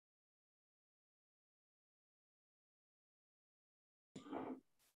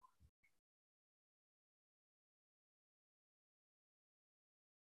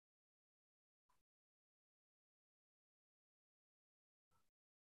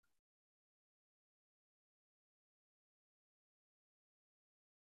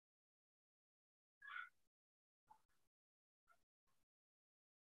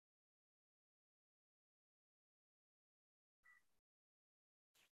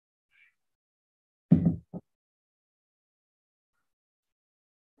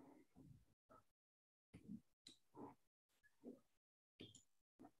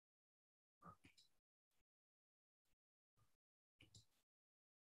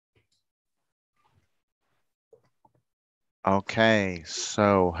Okay,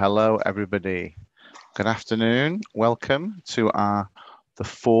 so hello everybody. Good afternoon. Welcome to the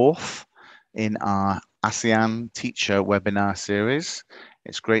fourth in our ASEAN Teacher Webinar Series.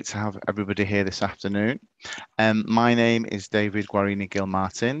 It's great to have everybody here this afternoon. My name is Davide Guarini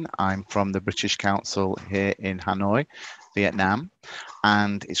Gilmartin. I'm from the British Council here in Hanoi, Vietnam.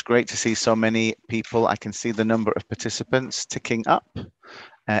 And it's great to see so many people. I can see the number of participants ticking up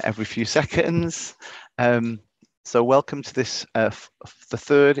every few seconds. So welcome to this, the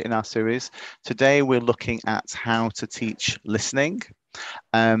third in our series. Today we're looking at how to teach listening.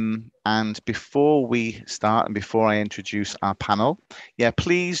 And before we start and before I introduce our panel,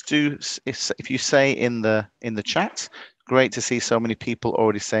 please do, if you say in the chat, great to see so many people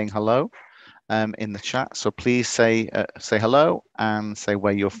already saying hello in the chat. So please say hello and say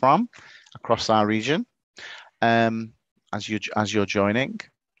where you're from across our region as you're joining.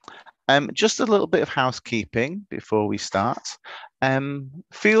 Just a little bit of housekeeping before we start.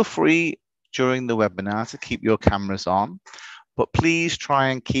 Feel free during the webinar to keep your cameras on, but please try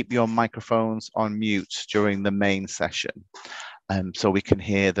and keep your microphones on mute during the main session so we can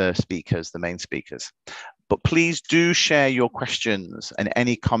hear the speakers, the main speakers. But please do share your questions and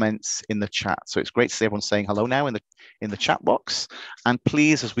any comments in the chat. So it's great to see everyone saying hello now in the chat box. And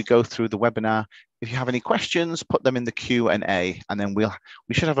please, as we go through the webinar, if you have any questions, put them in the Q&A, and then we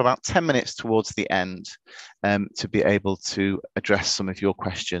should have about 10 minutes towards the end to be able to address some of your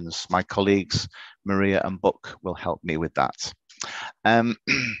questions. My colleagues, Maria and Book, will help me with that.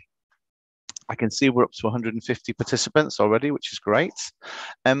 I can see we're up to 150 participants already, which is great.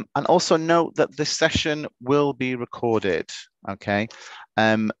 And also note that this session will be recorded, okay?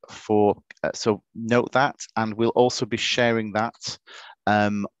 So note that, and we'll also be sharing that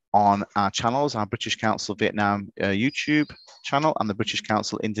on our channels, our British Council Viet Nam YouTube channel and the British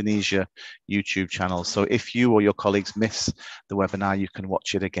Council Indonesia YouTube channel. So if you or your colleagues miss the webinar, you can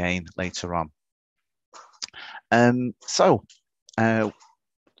watch it again later on.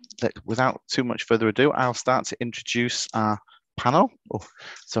 Without too much further ado, I'll start to introduce our panel.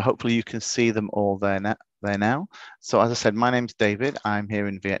 So hopefully you can see them all there now. So as I said, my name's David. I'm here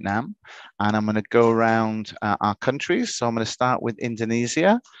in Vietnam, and I'm going to go around our countries. So I'm going to start with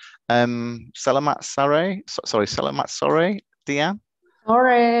Indonesia. Selamat sore, Dian.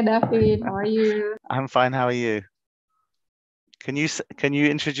 Sore, David. How are you? I'm fine. How are you? Can you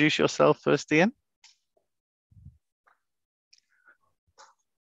introduce yourself first, Dian?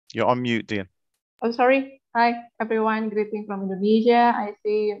 You're on mute, Dian. Oh, sorry. Hi, everyone. Greeting from Indonesia. I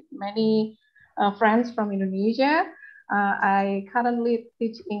see many friends from Indonesia. I currently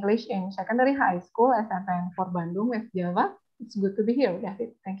teach English in secondary high school, SMPN for Bandung with Java. It's good to be here,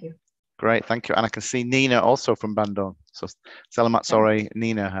 David. Thank you. Great, thank you. And I can see Nina also from Bandung. So Selamat sore,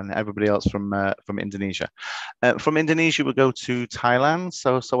 Nina, and everybody else from Indonesia. From Indonesia, we'll go to Thailand.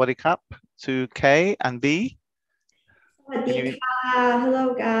 So Sawadee Krap to K and B.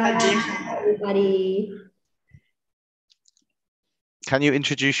 Hello guys, everybody. Can you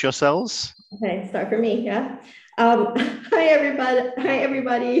introduce yourselves? Okay, start for me, yeah. Hi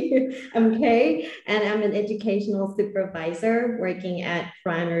everybody. I'm Kay, and I'm an educational supervisor working at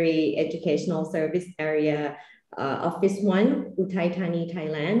Primary Educational Service Area Office 1, Uthaithani,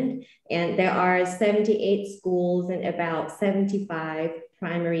 Thailand. And there are 78 schools and about 75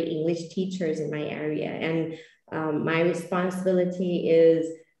 primary English teachers in my area. And my responsibility is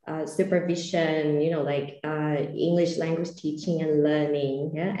supervision, English language teaching and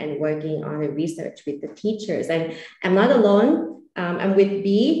learning, and working on the research with the teachers. And I'm not alone. I'm with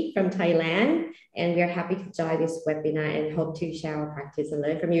B from Thailand, and we're happy to join this webinar and hope to share our practice and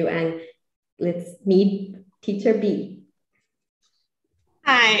learn from you. And let's meet Teacher B.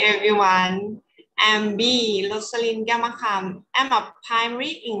 Hi, everyone. I'm B. Rossarin. I'm a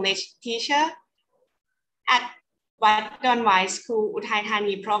primary English teacher at Watdonwai School,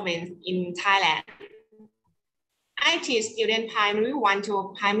 Uthaithani Province in Thailand. I teach student primary 1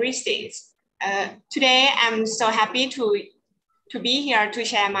 to primary 6. Today, I'm so happy to be here to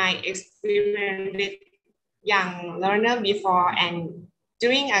share my experience with young learners before and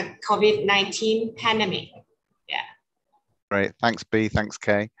during a COVID-19 pandemic. Yeah. Great, thanks B, thanks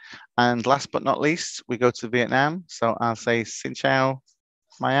Kay. And last but not least, we go to Vietnam. So I'll say Xin Chào,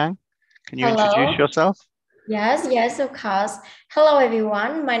 Mayang. Can you introduce yourself? Yes, of course. Hello,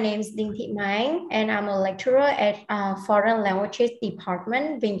 everyone. My name is Dinh, and I'm a lecturer at Foreign Languages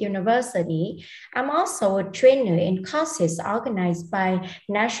Department, Vinh University. I'm also a trainer in courses organized by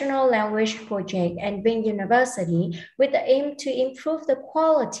National Language Project and Vinh University with the aim to improve the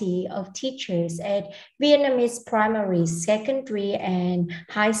quality of teachers at Vietnamese primary, secondary, and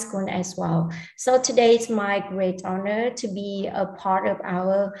high school as well. So today it's my great honor to be a part of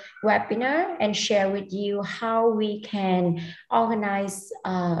our webinar and share with you how we can organize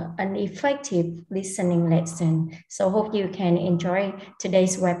an effective listening lesson. So hope you can enjoy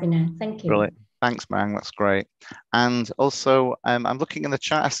today's webinar. Thank you. Brilliant. Thanks, Mang. That's great. And also, I'm looking in the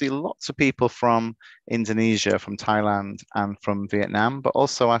chat. I see lots of people from Indonesia, from Thailand, and from Vietnam. But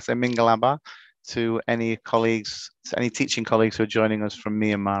also, I say Mingalaba to any colleagues, to any teaching colleagues who are joining us from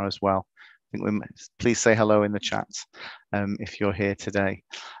Myanmar as well. I think please say hello in the chat if you're here today.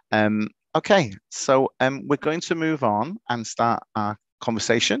 Okay, so we're going to move on and start our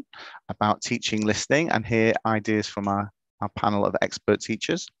conversation about teaching listening and hear ideas from our panel of expert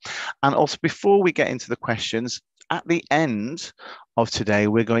teachers. And also, before we get into the questions, at the end of today,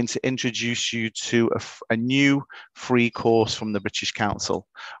 we're going to introduce you to a new free course from the British Council,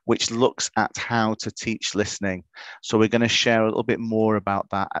 which looks at how to teach listening. So we're going to share a little bit more about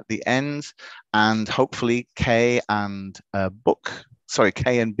that at the end, and hopefully Kay and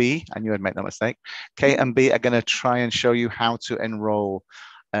K and B, I knew I'd make that mistake. K and B are going to try and show you how to enroll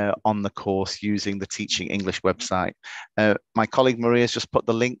on the course using the Teaching English website. My colleague Maria's just put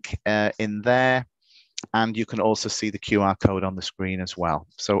the link in there, and you can also see the QR code on the screen as well.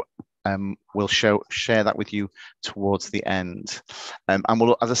 So we'll share that with you towards the end. And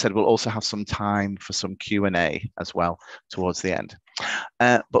we'll, as I said, we'll also have some time for some Q&A as well towards the end.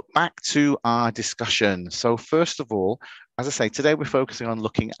 But back to our discussion. So first of all, as I say, today we're focusing on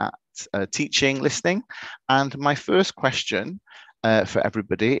looking at teaching listening. And my first question for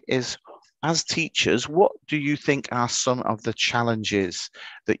everybody is, as teachers, what do you think are some of the challenges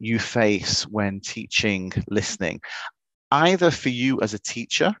that you face when teaching listening, either for you as a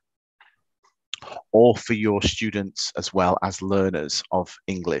teacher or for your students as well as learners of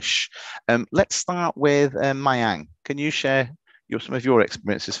English? Let's start with Mayang. Can you share some of your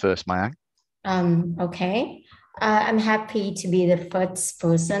experiences first, Mayang? Okay. I'm happy to be the first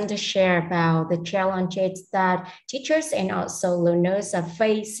person to share about the challenges that teachers and also learners are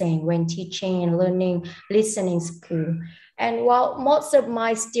facing when teaching and learning listening skill. And while most of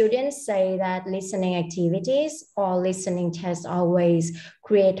my students say that listening activities or listening tests always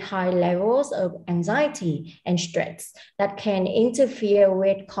create high levels of anxiety and stress that can interfere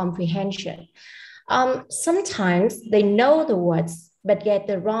with comprehension. Sometimes they know the words but get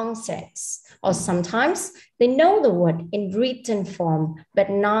the wrong sense. Or sometimes they know the word in written form,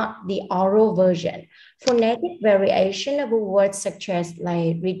 but not the oral version. Phonetic variation of a word such as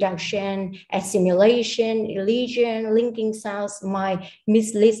like reduction, assimilation, elision, linking sounds might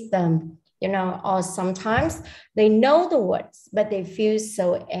mislead them, or sometimes they know the words, but they feel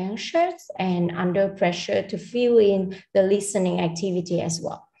so anxious and under pressure to fill in the listening activity as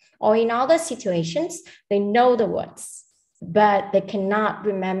well. Or in other situations, they know the words, but they cannot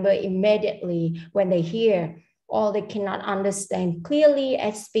remember immediately when they hear, or they cannot understand clearly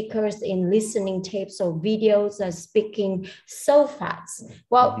as speakers in listening tapes or videos are speaking so fast.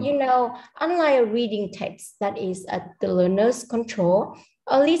 Well, unlike a reading text that is at the learner's control,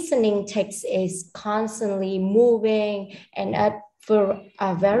 a listening text is constantly moving and at for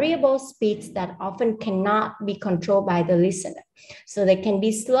variable speeds that often cannot be controlled by the listener. So they can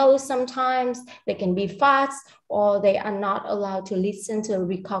be slow sometimes, they can be fast, or they are not allowed to listen to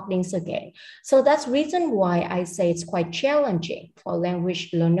recordings again. So that's the reason why I say it's quite challenging for language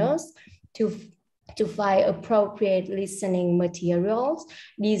learners to find appropriate listening materials,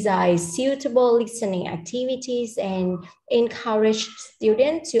 design suitable listening activities, and encourage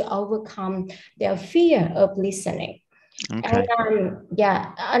students to overcome their fear of listening. Okay.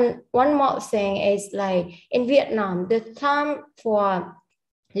 And one more thing is like in Vietnam, the time for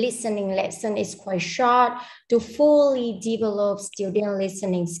listening lesson is quite short to fully develop student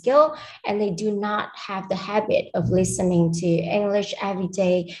listening skill, and they do not have the habit of listening to English every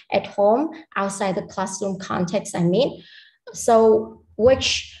day at home outside the classroom context, So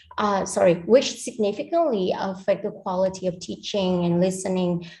which significantly affect the quality of teaching and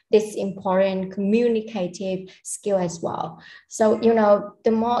listening, this important communicative skill as well. So,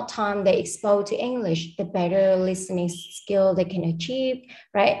 the more time they expose to English, the better listening skill they can achieve,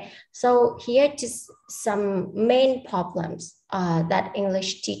 right? So here just some main problems that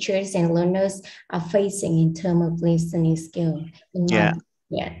English teachers and learners are facing in terms of listening skill.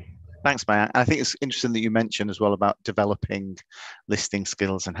 Thanks, Maya. I think it's interesting that you mentioned as well about developing listening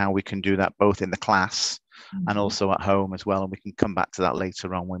skills and how we can do that both in the class and also at home as well. And we can come back to that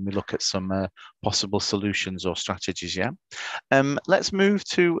later on when we look at some possible solutions or strategies. Yeah. Let's move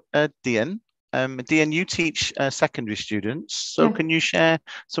to Dian. Dian, you teach secondary students. So can you share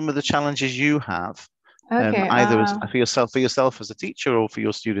some of the challenges you have, either for yourself as a teacher or for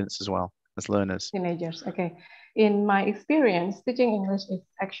your students as well as learners? Teenagers. Okay. In my experience, teaching English is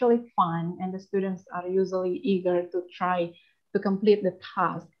actually fun, and the students are usually eager to try to complete the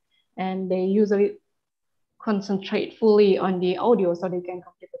task, and they usually concentrate fully on the audio so they can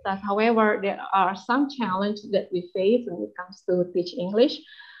complete the task. However, there are some challenges that we face when it comes to teach English.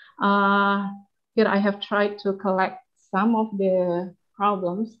 Here I have tried to collect some of the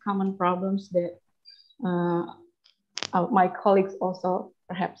common problems that my colleagues also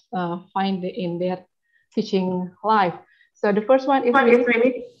perhaps find in their teaching life. So the first one is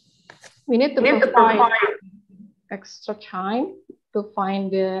we need to provide extra time to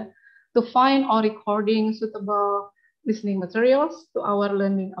find or recording suitable listening materials to our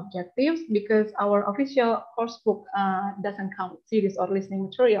learning objectives, because our official course book doesn't count series or listening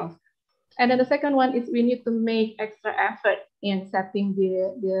materials. And then the second one is we need to make extra effort in setting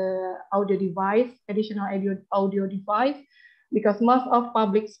the audio device, additional audio device, because most of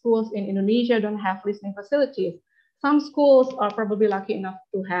public schools in Indonesia don't have listening facilities. Some schools are probably lucky enough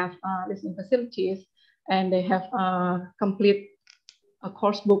to have listening facilities, and they have complete a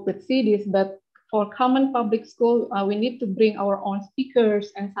course book with CDs, but for common public school, we need to bring our own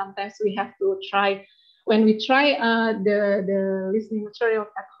speakers, and sometimes we have to try. When we try the listening material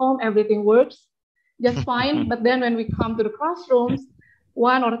at home, everything works just fine, but then when we come to the classrooms,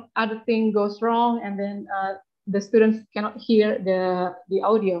 one or other thing goes wrong, and then the students cannot hear the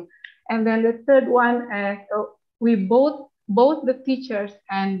audio. And then the third one, we both the teachers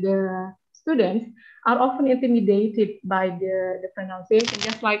and the students are often intimidated by the pronunciation,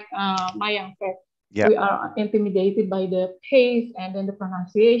 just like Maya said. Yeah. We are intimidated by the pace and then the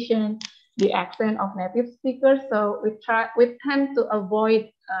pronunciation, the accent of native speakers. So we tend to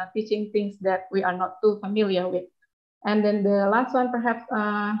avoid teaching things that we are not too familiar with. And then the last one, perhaps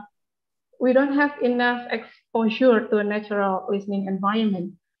we don't have enough exposure to a natural listening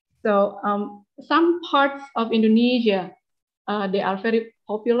environment. So some parts of Indonesia, they are very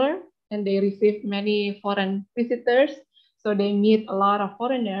popular and they receive many foreign visitors. So they meet a lot of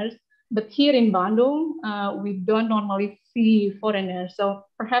foreigners. But here in Bandung, we don't normally see foreigners. So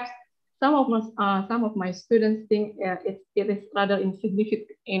perhaps some of my students think it is rather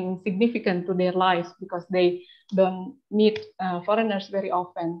insignificant to their lives because they don't meet foreigners very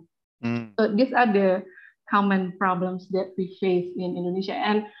often. So these are the common problems that we face in Indonesia.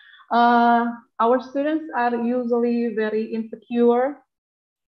 And our students are usually very insecure.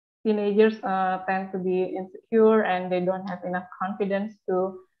 Teenagers tend to be insecure and they don't have enough confidence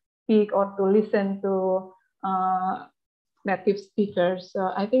to speak or to listen to native speakers.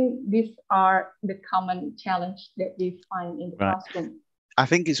 So I think these are the common challenge that we find in the classroom. I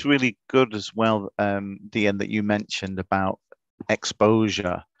think it's really good as well, Dian, that you mentioned about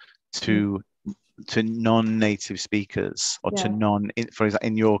exposure to non-native speakers or to for example,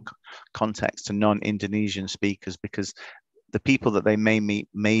 in your context, to non-Indonesian speakers, because the people that they may meet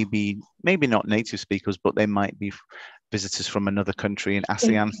maybe not native speakers, but they might be visitors from another country in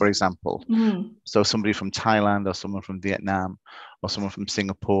ASEAN, for example. So somebody from Thailand or someone from Vietnam or someone from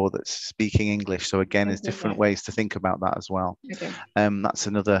Singapore that's speaking English. So again, there's different ways to think about that as well. That's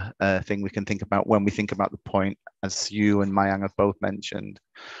another thing we can think about when we think about the point, as you and Mayang have both mentioned,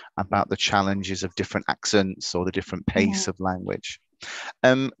 about the challenges of different accents or the different pace of language.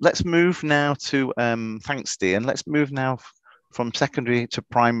 Let's move now to, thanks Dian, let's move now from secondary to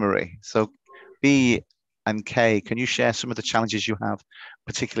primary. So B and K, can you share some of the challenges you have,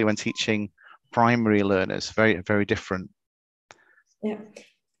 particularly when teaching primary learners? Very, very different.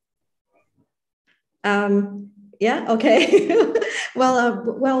 Okay.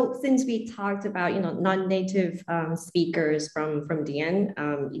 Well, since we talked about non-native speakers from Dian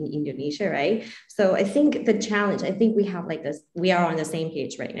in Indonesia, right? So I think the challenge, I think we have like this, we are on the same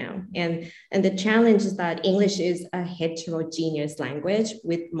page right now, and the challenge is that English is a heterogeneous language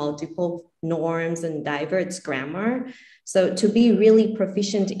with multiple norms and diverse grammar. So to be really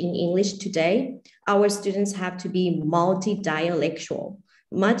proficient in English today, our students have to be multi-dialectual.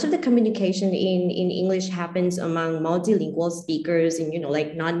 Much of the communication in English happens among multilingual speakers in,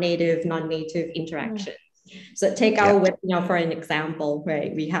 like non-native interaction. So take our webinar for an example,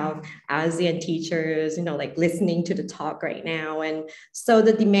 right? We have ASEAN teachers, like listening to the talk right now. And so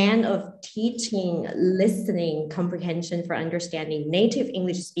the demand of teaching, listening, comprehension for understanding native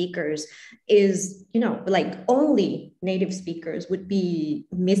English speakers is, like only native speakers would be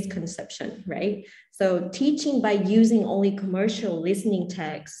misconception, right? So teaching by using only commercial listening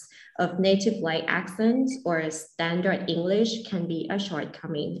texts of native-like accents or standard English can be a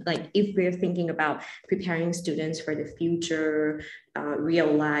shortcoming. Like if we're thinking about preparing students for the future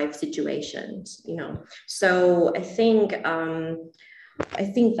real life situations, So I think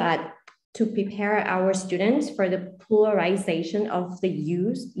that to prepare our students for the pluralization of the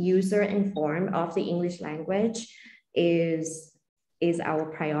user and form of the English language is our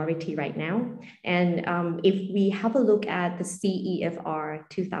priority right now. And if we have a look at the CEFR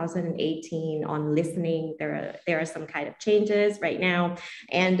 2018 on listening, there are some kind of changes right now.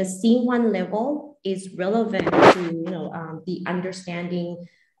 And the C1 level is relevant to the understanding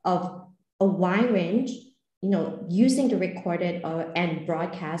of a wide range, using the recorded and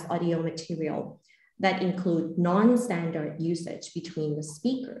broadcast audio material that include non-standard usage between the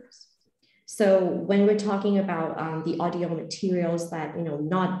speakers. So when we're talking about the audio materials that,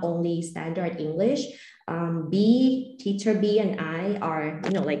 not only standard English, teacher B and I are,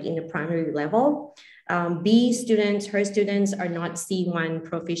 like in the primary level. Her students are not C1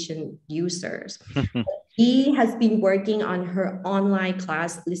 proficient users. B has been working on her online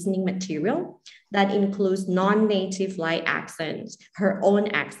class listening material that includes non-native like accents, her own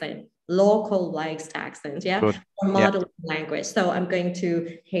accent, localized accents, modeling language. So I'm going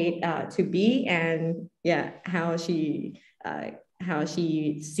to B and how she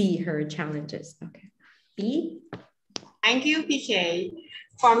see her challenges. Okay, B. Thank you, PK.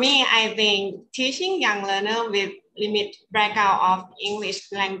 For me, I think teaching young learner with limited background of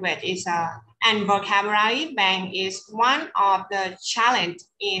English language and vocabulary bank is one of the challenge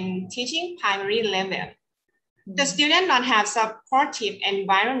in teaching primary level. The students don't have supportive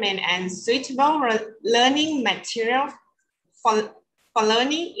environment and suitable learning material for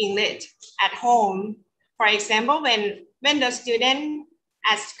learning English at home. For example, when the student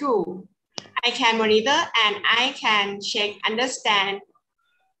at school, I can monitor and I can check, understand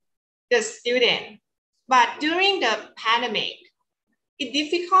the student. But during the pandemic, it's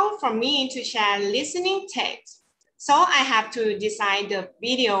difficult for me to share listening text. So I have to design the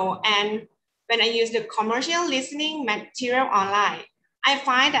video, and when I use the commercial listening material online, I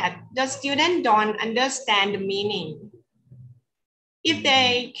find that the students don't understand the meaning. If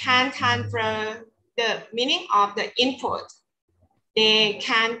they can't transfer the meaning of the input, they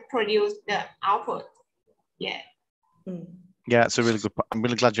can't produce the output. Yeah, it's a really good point. I'm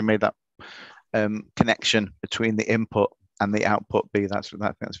really glad you made that connection between the input and the output B. I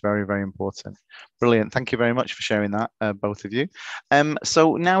think that's very, very important. Brilliant. Thank you very much for sharing that, both of you.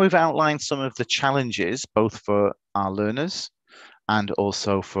 So now we've outlined some of the challenges, both for our learners and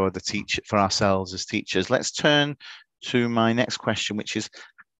also for ourselves as teachers. Let's turn to my next question, which is,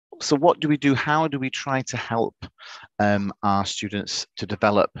 so what do we do? How do we try to help our students to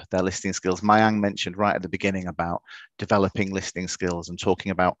develop their listening skills? Mayang mentioned right at the beginning about developing listening skills and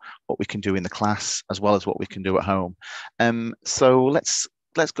talking about what we can do in the class as well as what we can do at home. So let's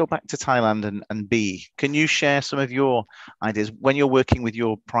go back to Thailand and B. Can you share some of your ideas when you're working with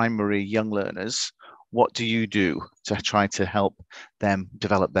your primary young learners? What do you do to try to help them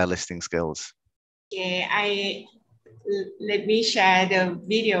develop their listening skills? Yeah, let me share the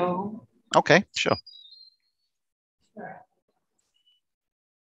video. Okay, sure.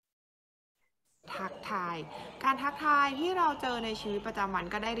 ทักทายการทักทายที่เราเจอในชีวิตประจำวัน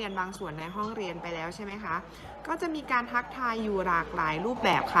ก็ได้เรียนบางส่วนในห้องเรียนไปแล้วใช่ไหมคะก็จะมีการทักทายอยู่หลากหลายรูปแบ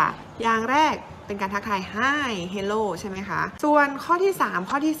บค่ะอย่างแรกเป็นการทักทาย Hi Hello ใช่ไหมคะส่วนข้อที่3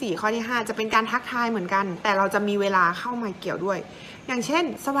ข้อที่4ข้อที่5จะเป็นการทักทายเหมือนกันแต่เราจะมีเวลาเข้ามาเกี่ยวด้วยอย่างเช่น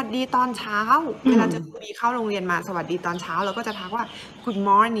สวัสดีตอนเช้าเวลาจะครูบีเข้าโรงเรียนมาสวัสดีตอนเช้าเราก็จะทักว่า Good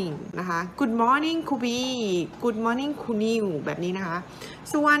morning นะคะ Good morning ครูบี Good morning ครูนิวแบบนี้นะคะ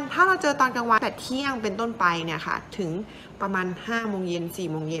ส่วนถ้าเราเจอตอนกลางวันแต่เที่ยงเป็นต้นไปเนี่ยค่ะถึงประมาณ5 โมงเย็น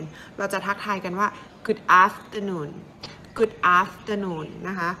4 โมงเย็นเราจะทักทายกันว่า Good afternoon Good afternoon น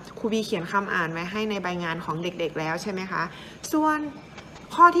ะคะครูบีเขียนคำอ่านไว้ให้ในใบงานของเด็กๆแล้วใช่ไหมคะส่วน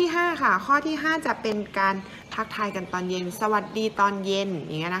ข้อที่5ค่ะข้อที่5จะเป็นการทักทายกันตอนเย็นสวัสดีตอนเย็น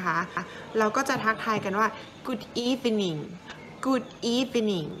อย่างเงี้ยนะคะเราก็จะทักทายกันว่า Good evening Good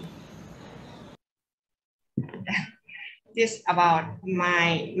evening This about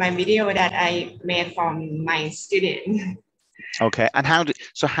my video that I made from my student. Okay, and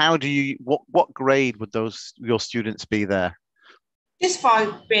how do you what grade would your students be there? This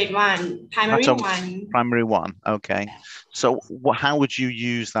for grade 1, primary That's on 1. primary 1. Okay. So how would you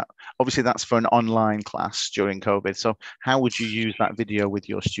use that? Obviously, that's for an online class during COVID. So how would you use that video with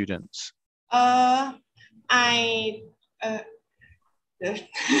your students? I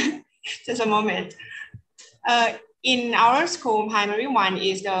just a moment. In our school, primary 1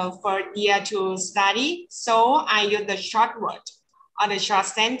 is the first year to study. So I use the short word or the short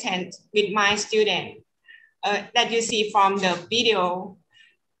sentence with my student that you see from the video.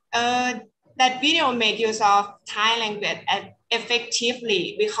 That video made use of Thai language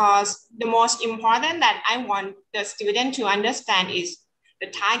effectively because the most important that I want the student to understand is the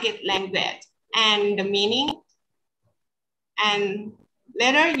target language and the meaning. And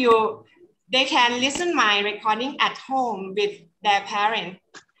later they can listen my recording at home with their parent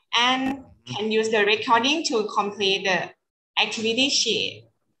and can use the recording to complete the activity sheet.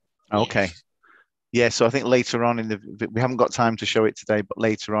 Okay. Yeah, so I think later on we haven't got time to show it today, but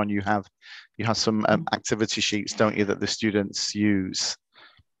later on you have some activity sheets, don't you, that the students use,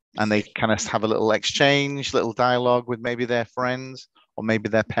 and they kind of have a little exchange, little dialogue with maybe their friends or maybe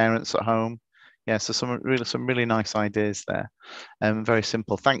their parents at home. Yeah, so some really nice ideas there. Very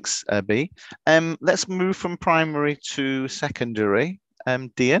simple. Thanks, B. Let's move from primary to secondary.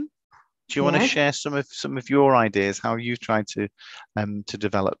 Dian, do you want to share some of your ideas, how you try to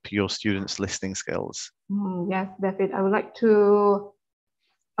develop your students' listening skills? Yes, David. I would like to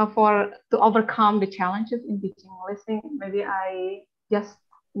overcome the challenges in teaching listening. Maybe I just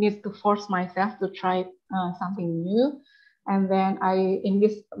need to force myself to try something new. And then in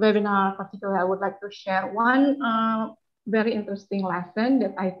this webinar particularly, I would like to share one very interesting lesson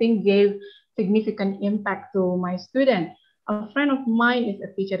that I think gave significant impact to my student. A friend of mine is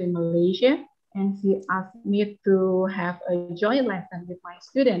a teacher in Malaysia, and she asked me to have a joint lesson with my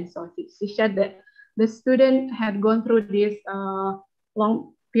student. So she said that the student had gone through this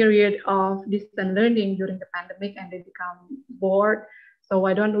long period of distance learning during the pandemic, and they become bored. So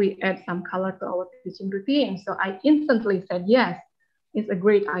why don't we add some color to our teaching routine? So I instantly said, yes, it's a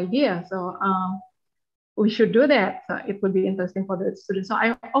great idea. So we should do that. So it would be interesting for the students. So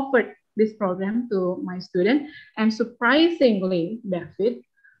I offered this program to my student, and surprisingly, David,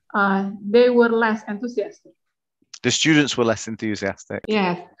 they were less enthusiastic. The students were less enthusiastic?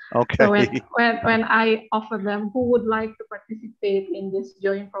 Yes. Okay. So when I offered them who would like to participate in this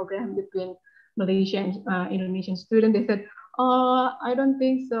joint program between Malaysian and Indonesian students, they said, I don't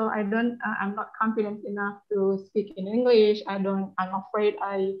think so. I'm not confident enough to speak in English. I'm afraid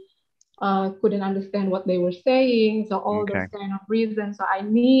I couldn't understand what they were saying. So all those kind of reasons. So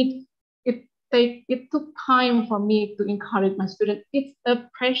it took time for me to encourage my students. It's a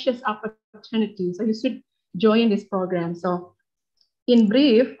precious opportunity. So you should join this program. So in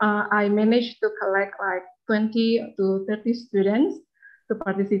brief, I managed to collect like 20 to 30 students to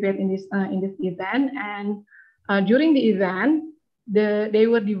participate in this event. And during the event, they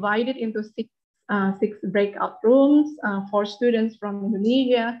were divided into six breakout rooms. 4 students from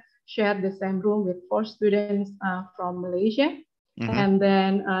Indonesia shared the same room with 4 students from Malaysia. Mm-hmm. And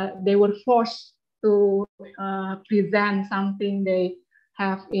then they were forced to present something they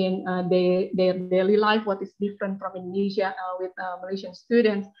have in their daily life, what is different from Indonesia with Malaysian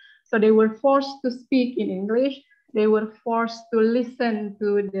students. So they were forced to speak in English. They were forced to listen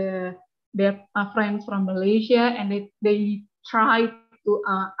to their friends from Malaysia, and they tried to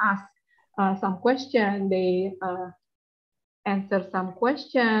ask some questions. They answer some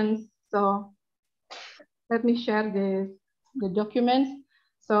questions. So let me share the documents.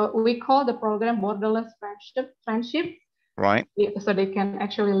 So we call the program Borderless Friendship. Right. So they can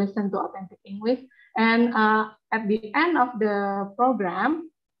actually listen to authentic English. And at the end of the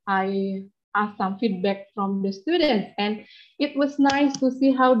program, I asked some feedback from the students, and it was nice to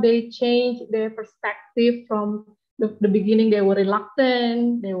see how they changed their perspective. From the beginning, they were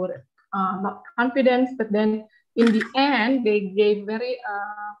reluctant, they were not confident, but then in the end, they gave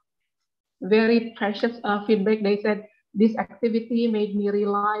very precious feedback. They said, this activity made me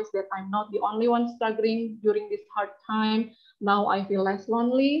realize that I'm not the only one struggling during this hard time. Now I feel less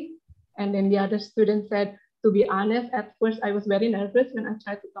lonely. And then the other student said, to be honest, at first I was very nervous when I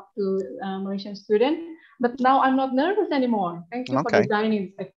tried to talk to Malaysian students, but now I'm not nervous anymore. Thank you for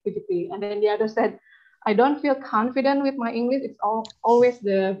designing this activity. And then the other said, I don't feel confident with my English. It's always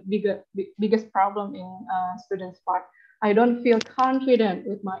the biggest problem in students' part. I don't feel confident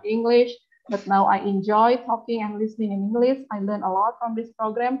with my English, but now I enjoy talking and listening in English. I learned a lot from this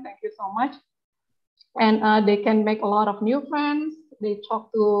program. Thank you so much. And they can make a lot of new friends. They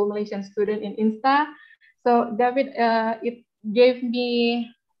talk to Malaysian students in Insta. So David, it gave me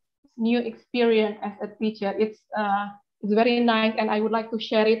new experience as a teacher. It's It's very nice, and I would like to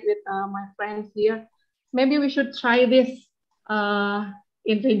share it with my friends here. Maybe we should try this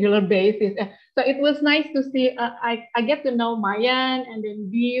in regular basis. So it was nice to see. I get to know Mayan and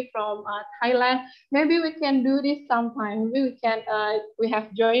then B from Thailand. Maybe we can do this sometime. Maybe we can. We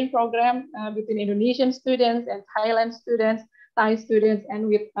have joint program between Indonesian students and Thailand students, Thai students, and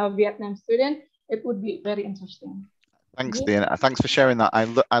with Vietnam students. It would be very interesting. Thanks, Dian. Thanks for sharing that.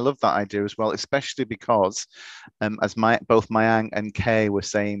 I love that idea as well, especially because, as both Mayang and Kay were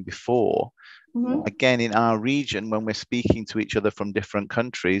saying before, again, in our region, when we're speaking to each other from different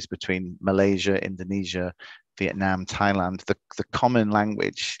countries, between Malaysia, Indonesia, Vietnam, Thailand, the common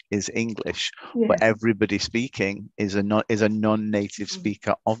language is English, but everybody speaking is a non-native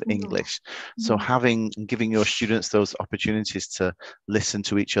speaker of English. So giving your students those opportunities to listen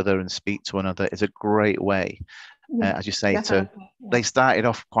to each other and speak to one another is a great way. As you say, they started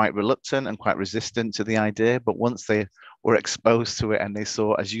off quite reluctant and quite resistant to the idea, but once they were exposed to it and they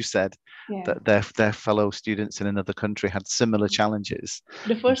saw, as you said, that their fellow students in another country had similar challenges,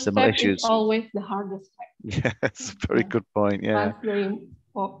 the first step is always the hardest step. Yes, very good point. Yeah,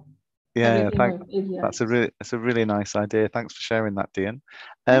 that's a really nice idea. Thanks for sharing that, Dian.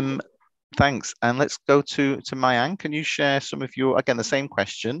 Thanks. And let's go to Mayang. Can you share some of your, again, the same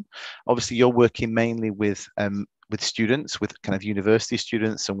question? Obviously, you're working mainly with students, with kind of university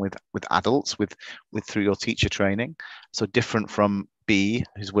students, and with adults, through your teacher training. So different from B,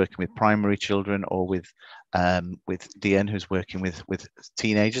 who's working with primary children, or with Dian, who's working with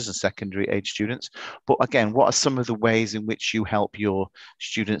teenagers and secondary age students. But again, what are some of the ways in which you help your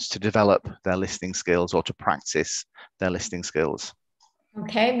students to develop their listening skills or to practice their listening skills?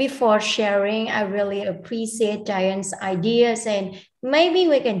 Okay, before sharing, I really appreciate Dian's ideas, and maybe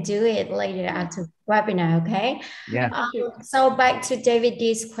we can do it later after webinar, okay? Yeah. So back to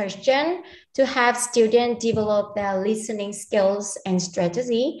David's question, to have students develop their listening skills and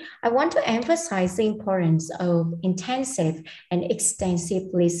strategy, I want to emphasize the importance of intensive and extensive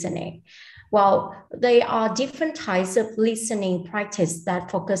listening. Well, there are different types of listening practice that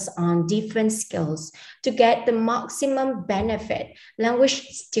focus on different skills. To get the maximum benefit, language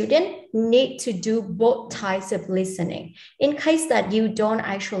students need to do both types of listening. In case that you don't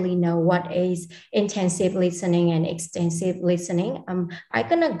actually know what is intensive listening and extensive listening, I'm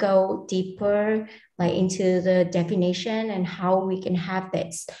gonna go deeper into the definition and how we can have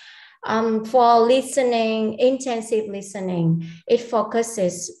this. For listening, intensive listening, it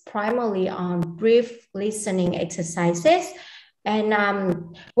focuses primarily on brief listening exercises.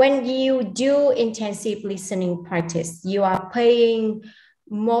 And when you do intensive listening practice, you are paying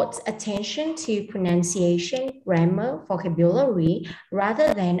more attention to pronunciation, grammar, vocabulary,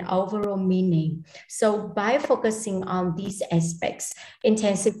 rather than overall meaning. So by focusing on these aspects,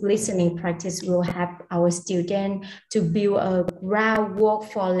 intensive listening practice will help our students to build a groundwork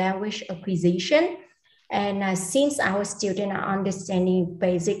for language acquisition. And since our students are understanding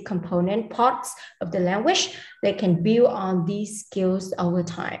basic component parts of the language, they can build on these skills over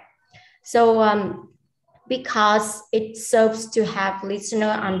time. So because it serves to have listener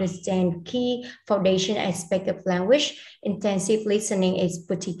understand key foundation aspect of language, intensive listening is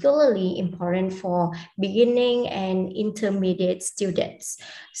particularly important for beginning and intermediate students.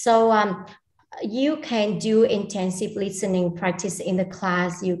 So you can do intensive listening practice in the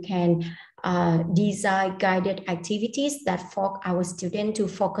class. You can design guided activities that force our students to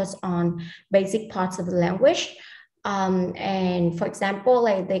focus on basic parts of the language. And for example,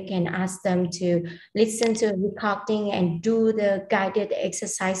 they can ask them to listen to recording and do the guided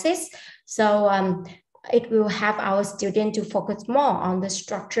exercises. So it will have our students to focus more on the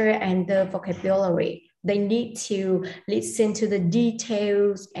structure and the vocabulary. They need to listen to the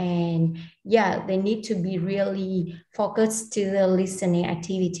details, and they need to be really focused to the listening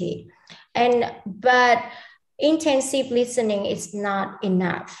activity. But intensive listening is not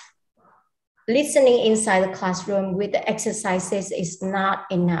enough. Listening inside the classroom with the exercises is not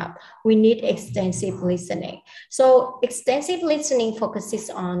enough. We need extensive listening. So extensive listening focuses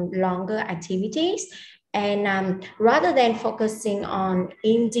on longer activities, and rather than focusing on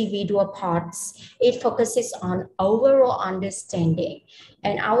individual parts, it focuses on overall understanding.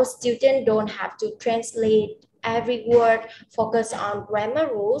 And our students don't have to translate every word, focus on grammar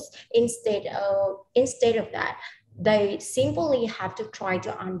rules. Instead of that, they simply have to try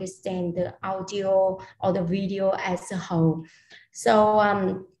to understand the audio or the video as a whole.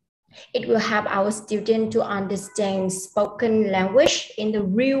 So it will help our students to understand spoken language in the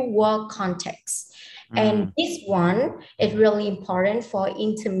real world context. And this one is really important for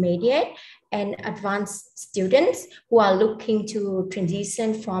intermediate and advanced students who are looking to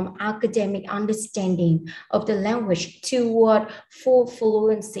transition from academic understanding of the language toward full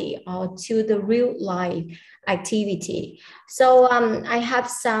fluency or to the real life activity. So I have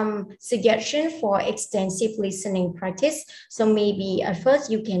some suggestions for extensive listening practice. So maybe at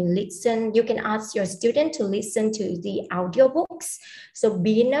first you can ask your student to listen to the audiobooks. So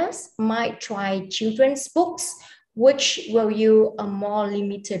beginners might try children's books, which will use a more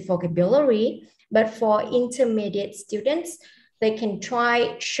limited vocabulary. But for intermediate students, they can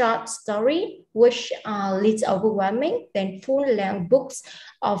try short story, which are less overwhelming than full-length books.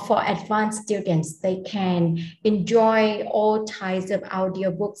 Or for advanced students, they can enjoy all types of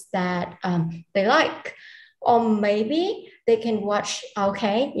audiobooks that they like. Or maybe they can watch,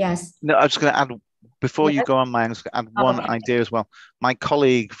 okay, yes. No, I was going to add, before Yes. you go on, Maya, I was going to add one idea as well. My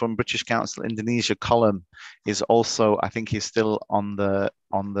colleague from British Council Indonesia, Colin, is also, I think he's still on the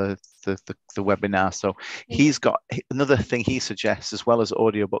webinar. So he's got another thing he suggests, as well as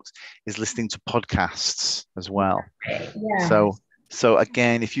audiobooks, is listening to podcasts as well. Yeah. So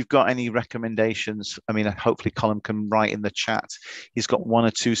again, if you've got any recommendations, I mean, hopefully Colin can write in the chat. He's got one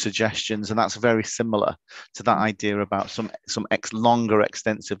or two suggestions, and that's very similar to that idea about some longer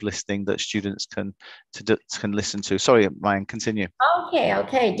extensive listening that students can listen to. Sorry, Ryan, continue.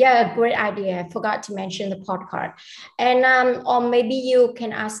 Okay. Yeah, great idea. I forgot to mention the podcast. And or maybe you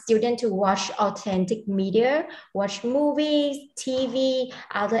can ask students to watch authentic media, watch movies, TV,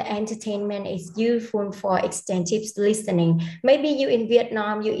 other entertainment is useful for extensive listening. Maybe you in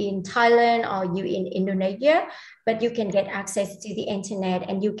Vietnam, you in Thailand, or you in Indonesia, but you can get access to the internet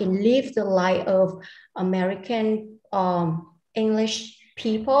and you can live the life of American English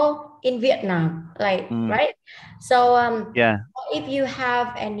people in Vietnam, right? So yeah, if you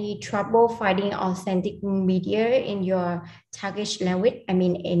have any trouble finding authentic media in your target language, I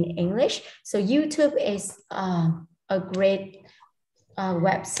mean in English, so YouTube is a great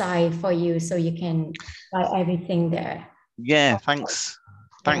website for you, so you can find everything there. Yeah, thanks,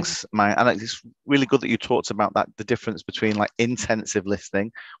 Maya. And it's really good that you talked about that, the difference between like intensive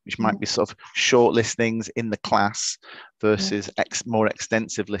listening, which might be sort of short listenings in the class, versus more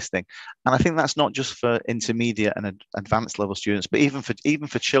extensive listening. And I think that's not just for intermediate and advanced level students, but even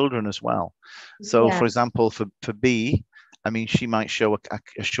for children as well. So for example, for B, I mean, she might show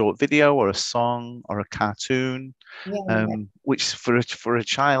a short video or a song or a cartoon, which for a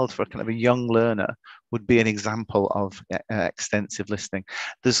child, for kind of a young learner, would be an example of extensive listening.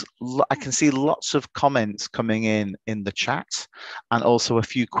 I can see lots of comments coming in the chat, and also a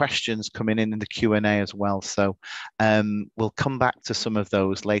few questions coming in the Q&A as well. So we'll come back to some of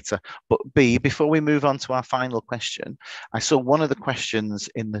those later. But B, before we move on to our final question, I saw one of the questions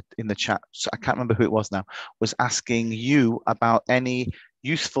in the chat, so I can't remember who it was now, was asking you about any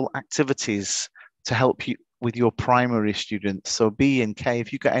useful activities to help you with your primary students. So B and K,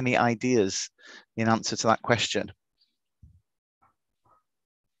 if you got any ideas in answer to that question.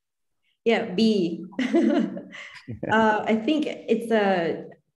 Yeah, B. I think it's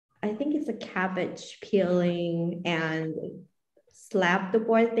a cabbage peeling and slap the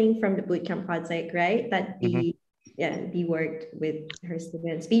board thing from the bootcamp project, right? That B worked with her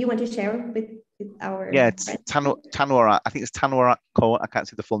students. B, you want to share with our it's Tanwara. I think it's Tanwara Ko. I can't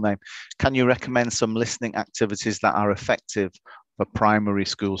see the full name. Can you recommend some listening activities that are effective for primary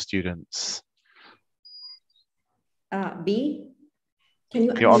school students? B, can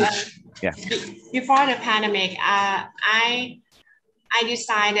you? Yeah. Before the pandemic, I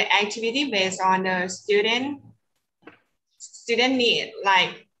designed the activity based on the student need.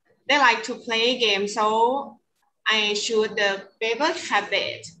 Like they like to play games, so I choose the paper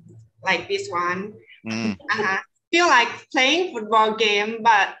cabbage, like this one. Feel like playing football game,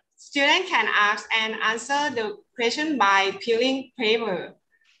 but students can ask and answer the question by peeling paper,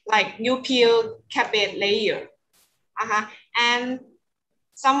 like you peel cabbage layer. And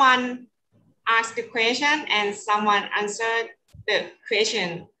someone asked the question and someone answered the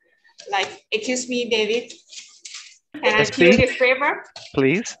question. Like, excuse me, David, can I peel this paper?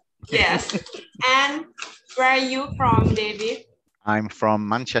 Please. Yes. And where are you from, David? I'm from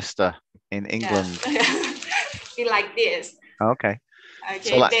Manchester in England. Yeah. Be like this. Okay.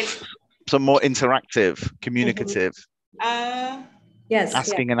 Okay. So more interactive, communicative. Yes.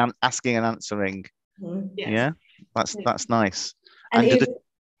 Asking and answering. Yes. Yeah. That's nice. And did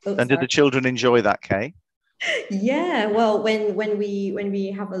the children enjoy that, Kay? Yeah, well, when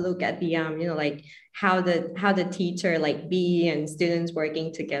we have a look at the like how the teacher, like B and students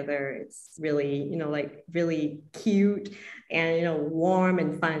working together, it's really like really cute and warm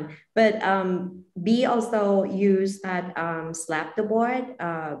and fun. But B also used that slap the board,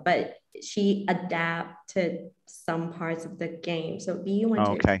 but she adapted some parts of the game. So do you want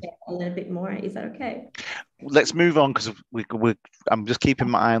to explain a little bit more? Is that okay? Let's move on, because I'm just keeping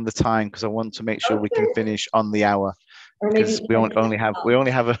my eye on the time, because I want to make sure we can finish on the hour. Or maybe we only have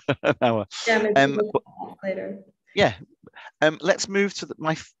an hour. Yeah, maybe later. Yeah. Let's move to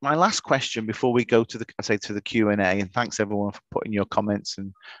my last question before we go to the Q&A, and thanks everyone for putting your comments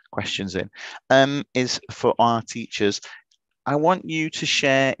and questions in. Is for our teachers. I want you to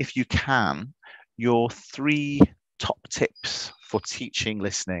share, if you can, your 3 top tips for teaching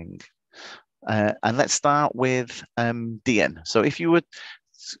listening. And let's start with Dian. So if you would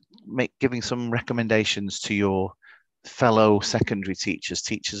giving some recommendations to your fellow secondary teachers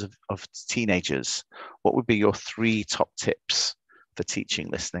of teenagers, what would be your 3 top tips for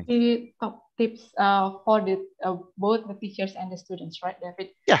teaching listening? 3 top tips for both the teachers and the students, right,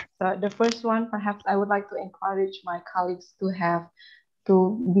 David? Yeah. So the first one, perhaps I would like to encourage my colleagues to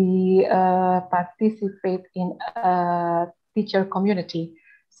be participate in a teacher community,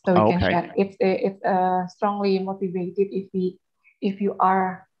 so we can share. It's strongly motivated if you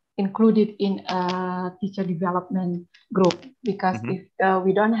are included in a teacher development group, because if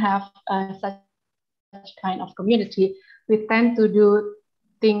we don't have such kind of community, we tend to do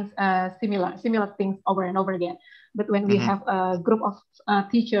things similar things over and over again. But when we have a group of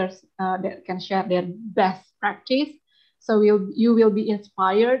teachers that can share their best practice, so you will be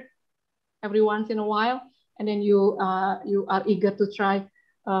inspired every once in a while, and then you are eager to try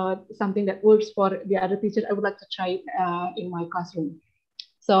something that works for the other teachers. I would like to try it in my classroom.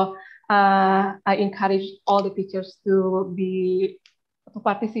 So I encourage all the teachers to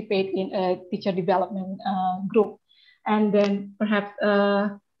participate in a teacher development group. And then perhaps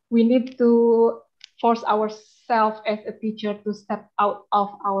we need to force ourselves as a teacher to step out of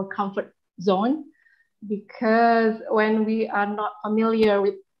our comfort zone, because when we are not familiar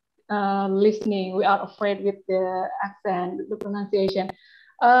with listening, we are afraid with the accent, the pronunciation.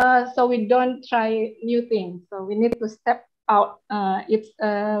 So we don't try new things. So we need to step out. It's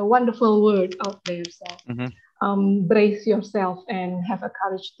a wonderful word out there. So brace yourself and have a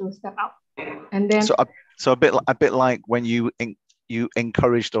courage to step out. And then so a bit like when you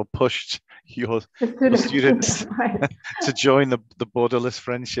encouraged or pushed your students to join the borderless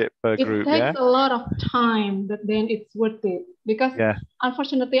friendship group. It takes a lot of time, but then it's worth it, because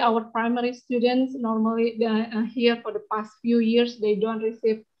unfortunately our primary students normally here for the past few years, they don't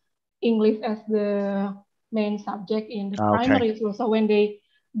receive English as the main subject in the primary school. So when they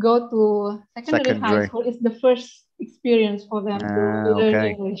go to secondary high school, it's the first experience for them to learn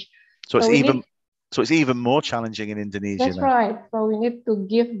English. So it's even more challenging in Indonesia. That's right. So we need to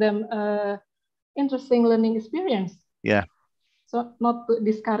give them an interesting learning experience. Yeah. So not to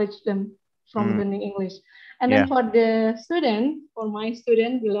discourage them from learning English. And then for the students, for my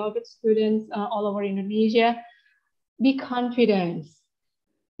students, beloved students all over Indonesia, be confident.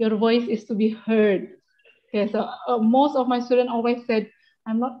 Your voice is to be heard. Okay, so most of my students always said,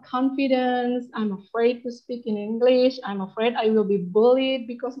 I'm not confident, I'm afraid to speak in English, I'm afraid I will be bullied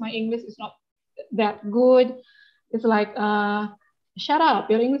because my English is not that good. It's like, shut up,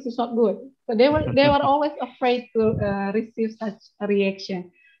 your English is not good. So they were always afraid to receive such a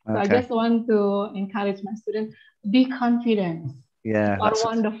reaction. So I just want to encourage my students, be confident. Yeah, you are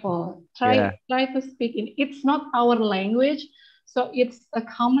wonderful. Try to speak in. It's not our language, so it's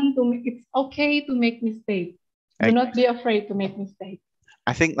it's okay to make mistakes. Do not be afraid to make mistakes.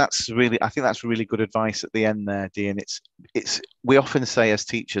 I think that's really good advice at the end there, Dian. We often say as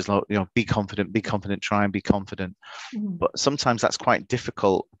teachers, like, be confident, try and be confident. But sometimes that's quite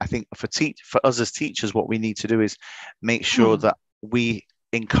difficult. I think for us as teachers, what we need to do is make sure that we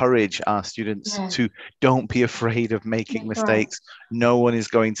encourage our students to don't be afraid of making mistakes. No one is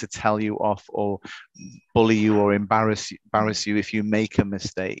going to tell you off or bully you or embarrass you if you make a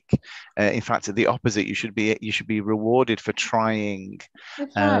mistake. In fact, the opposite, you should be rewarded for trying.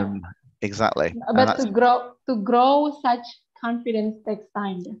 Exactly. But to grow such confidence takes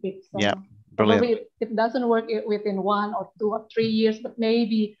time, David. So brilliant. It doesn't work within 1 or 2 or 3 years, but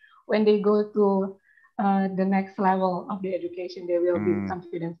maybe when they go to the next level of the education, they will be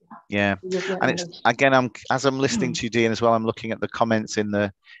confident enough. Yeah, and it's again, as I'm listening to you, Dian, as well, I'm looking at the comments in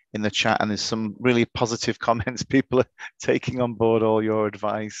the chat, and there's some really positive comments. People are taking on board all your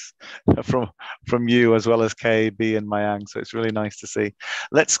advice from you, as well as K, B, and Mayang. So it's really nice to see.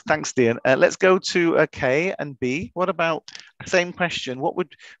 Thanks, Dian. Let's go to K and B. What about same question? What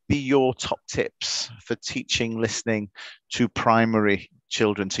would be your top tips for teaching listening to primary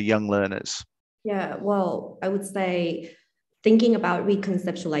children, to young learners? Yeah, well, I would say thinking about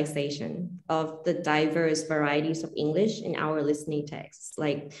reconceptualization of the diverse varieties of English in our listening texts.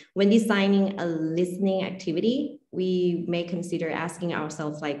 Like when designing a listening activity, we may consider asking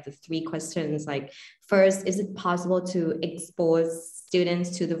ourselves like the 3 questions. Like first, is it possible to expose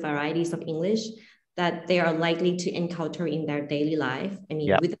students to the varieties of English that they are likely to encounter in their daily life? I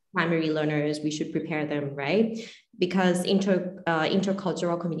mean, with primary learners, we should prepare them, right? Because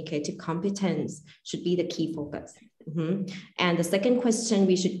intercultural communicative competence should be the key focus. And the second question,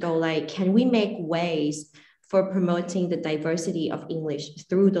 we should go like, can we make ways for promoting the diversity of English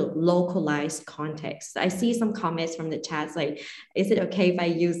through the localized context? I see some comments from the chats like, is it okay if I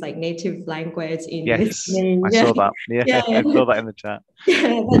use like native language in listening? I saw that. Yeah, I saw that in the chat.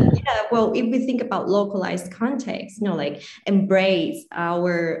 Well, if we think about localized context, like embrace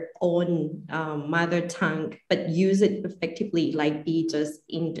our own mother tongue, but use it effectively, like we just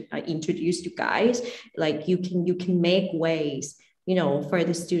introduced you guys. Like you can make ways, for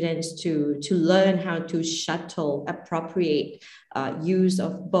the students to learn how to shuttle appropriate use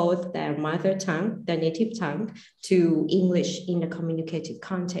of both their mother tongue, their native tongue, to English in a communicative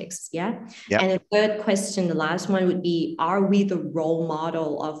context. And the third question, the last one would be, are we the role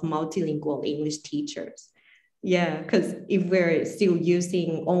model of multilingual English teachers? Because if we're still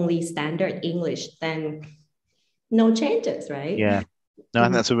using only standard English, then no changes, right? No, I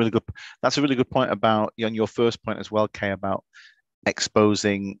think that's a really good point about on your first point as well, Kay, about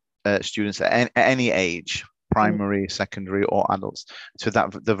exposing students at any age, primary, secondary, or adults, to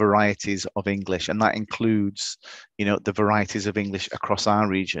the varieties of English, and that includes, the varieties of English across our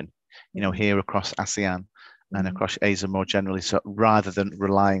region, here across ASEAN and across Asia more generally. So rather than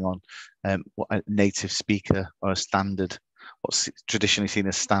relying on what a native speaker or a standard, what's traditionally seen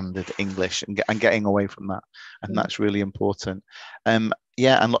as standard English, and getting away from that, and that's really important. And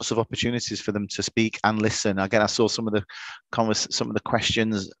lots of opportunities for them to speak and listen. Again, I saw some of the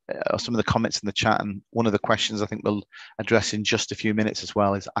questions or some of the comments in the chat, and one of the questions I think we'll address in just a few minutes as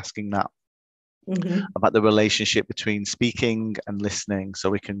well is asking that about the relationship between speaking and listening.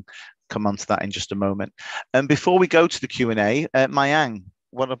 So we can come on to that in just a moment. And before we go to the Q&A, Mayang,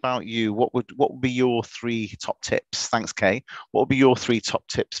 what about you? What would be your 3 top tips? Thanks, Kay. What would be your 3 top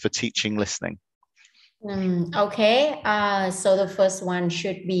tips for teaching listening? Okay, so the first one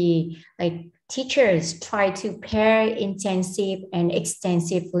should be like teachers try to pair intensive and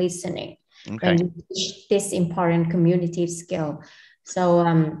extensive listening when you teach this important communicative skill. So,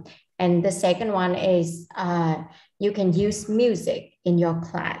 and the second one is you can use music in your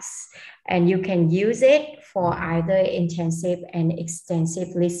class, and you can use it for either intensive and extensive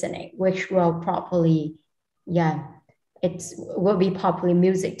listening, which will properly, it will be properly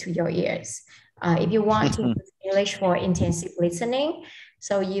music to your ears. If you want to use English for intensive listening,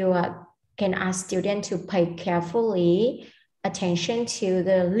 so you can ask students to pay carefully attention to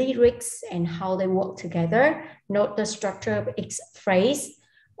the lyrics and how they work together, note the structure of each phrase,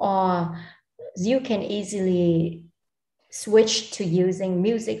 or you can easily switch to using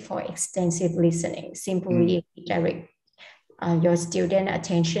music for extensive listening. Simply direct your student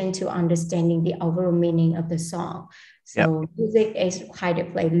attention to understanding the overall meaning of the song. So music is kind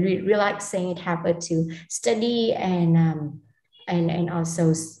of like relaxing. It helps to study and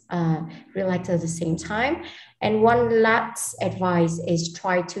also relax at the same time. And one last advice is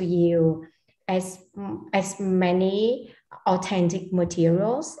try to use as many authentic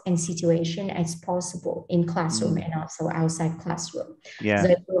materials and situation as possible in classroom and also outside classroom.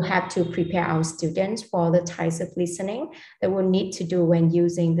 So we'll have to prepare our students for the types of listening that we'll need to do when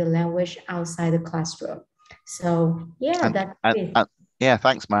using the language outside the classroom. So that's it.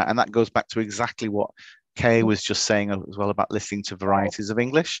 Thanks, Matt. And that goes back to exactly what Kay was just saying as well about listening to varieties of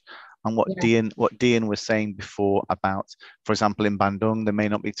English, and what Dian was saying before about, for example, in Bandung, there may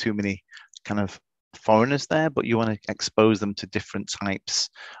not be too many kind of foreigners there, but you want to expose them to different types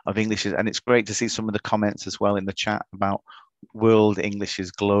of Englishes. And it's great to see some of the comments as well in the chat about world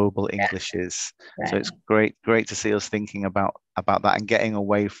Englishes, global Englishes. So it's great to see us thinking about that and getting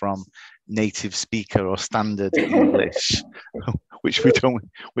away from native speaker or standard English, which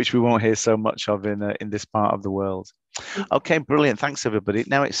we won't hear so much of in this part of the world. Okay, brilliant. Thanks, everybody.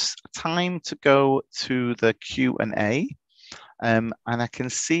 Now it's time to go to the Q&A. And I can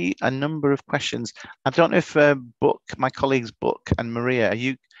see a number of questions. I don't know if my colleagues Book and Maria, are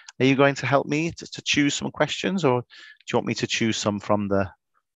you going to help me to choose some questions, or do you want me to choose some from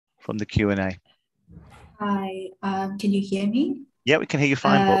the Q&A? Hi, can you hear me? Yeah, we can hear you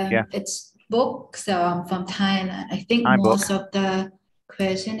fine, Book. Yeah, it's Book. So I'm from Thailand. I think Hi, most Book. of the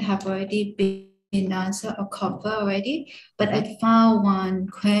questions have already been been answered or covered already, but I found one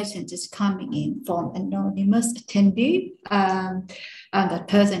question just coming in from anonymous attendee. That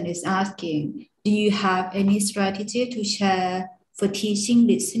person is asking, do you have any strategy to share for teaching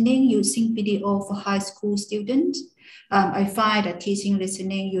listening using video for high school students? I find that teaching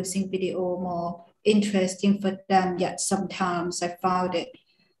listening using video more interesting for them, yet sometimes I found it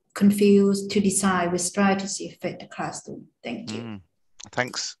confused to decide which strategy fit the classroom. Thank you.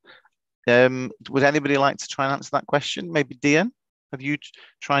 Thanks. Would anybody like to try and answer that question? Maybe Dian, have you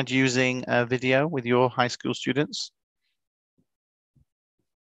tried using a video with your high school students?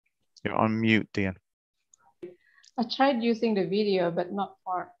 You're on mute, Dian. I tried using the video, but not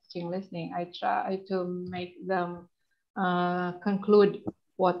for teaching listening. I try to make them conclude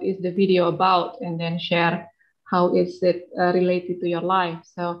what is the video about and then share how is it related to your life.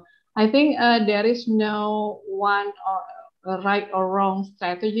 So I think there is no one right or wrong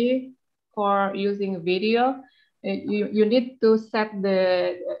strategy for using video. You need to set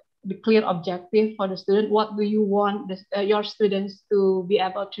the clear objective for the student. What do you want your students to be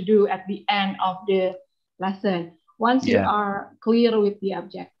able to do at the end of the lesson? Once you are clear with the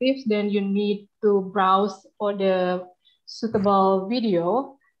objectives, then you need to browse for the suitable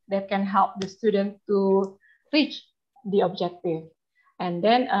video that can help the student to reach the objective. And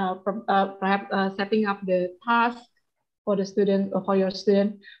then perhaps setting up the task for the student or for your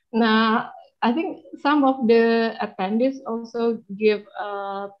student. Now, I think some of the attendees also give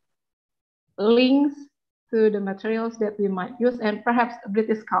links to the materials that we might use, and perhaps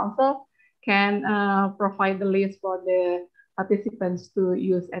British Council can provide the list for the participants to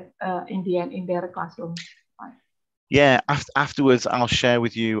use in the end in their classroom. Yeah, afterwards I'll share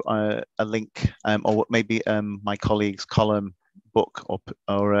with you a link, or maybe my colleague's column book,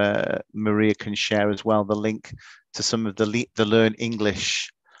 or Maria can share as well the link to some of the Learn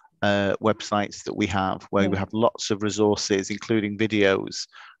English websites that we have, where we have lots of resources, including videos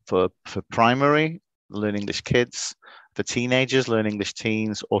for primary, Learn English Kids, for teenagers, Learn English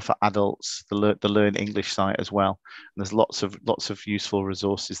Teens, or for adults, the Learn English site as well. And there's lots of useful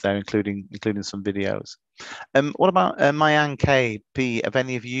resources there, including some videos. What about Mayan K P? Have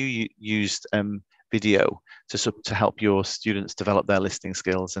any of you used video to help your students develop their listening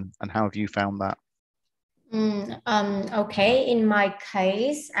skills, and how have you found that? Okay, in my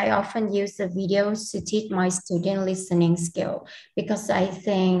case, I often use the videos to teach my student listening skill, because I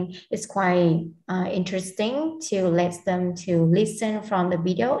think it's quite interesting to let them to listen from the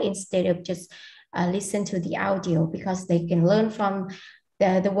video instead of just listen to the audio, because they can learn from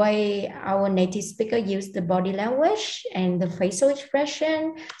the way our native speaker use the body language and the facial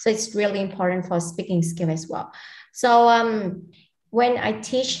expression. So it's really important for speaking skill as well. So when I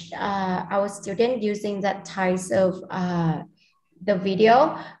teach our students using that types of the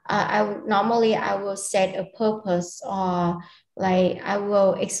video, I will set a purpose, or like I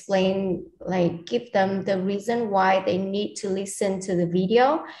will explain, like give them the reason why they need to listen to the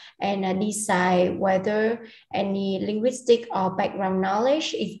video, and decide whether any linguistic or background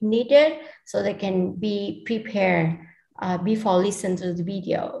knowledge is needed, so they can be prepared before listening to the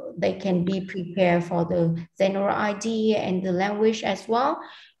video. They can be prepared for the general idea and the language as well.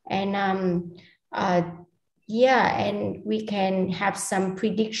 And and we can have some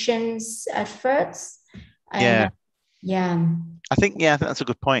predictions at first. And, I think that's a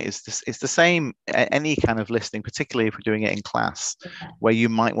good point. It's the same any kind of listening, particularly if we're doing it in class, where you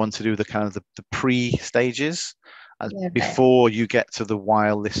might want to do the kind of the pre stages before you get to the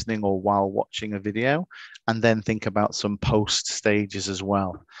while listening or while watching a video, and then think about some post stages as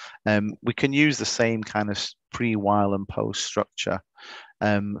well. We can use the same kind of pre, while, and post structure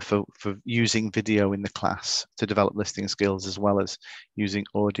for using video in the class to develop listening skills, as well as using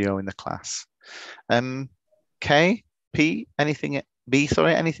audio in the class. Anything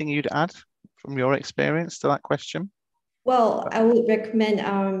you'd add from your experience to that question? Well, I would recommend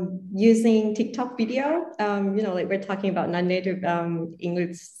using TikTok video. Like we're talking about non-native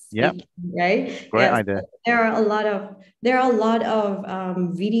English speaking, right? Great idea. There are a lot of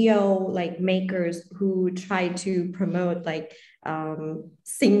video like makers who try to promote like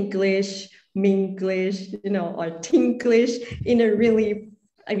Singlish, Minglish, or Tinglish in a really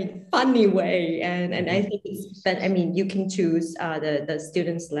funny way, and I think it's that you can choose the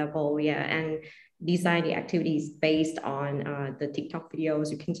students level, and design the activities based on the TikTok videos.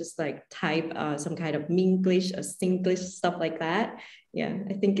 You can just like type some kind of Minglish or Singlish stuff like that.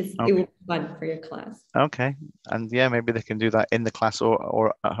 I think it will be fun for your class. Okay, and maybe they can do that in the class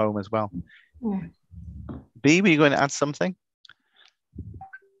or at home as well. B, were you going to add something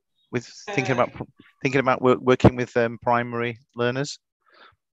with thinking about working with primary learners?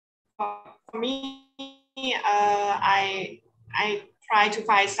 me, I try to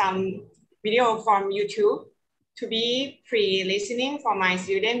find some video from YouTube to be pre-listening for my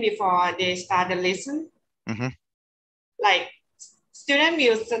students before they start the lesson. Like students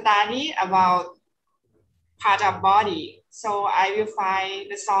will study about part of body, so I will find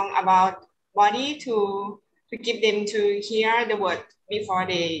the song about body to give them to hear the word before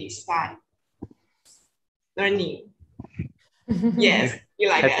they start learning. Yes, you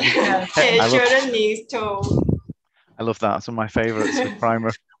like that. Children need to. I love that. It's one of my favorites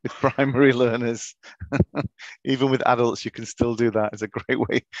with primary learners. Even with adults, you can still do that. It's a great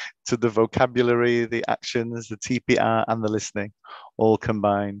way to the vocabulary, the actions, the TPR, and the listening all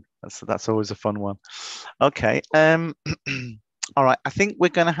combined. That's always a fun one. Okay. All right. I think we're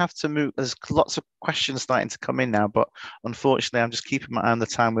going to have to move. There's lots of questions starting to come in now, but unfortunately, I'm just keeping my eye on the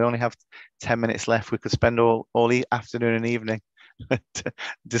time. We only have 10 minutes left. We could spend all afternoon and evening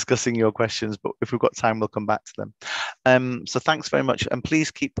discussing your questions, but if we've got time, we'll come back to them. So thanks very much, and please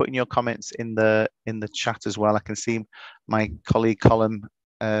keep putting your comments in the chat as well. I can see my colleague Colin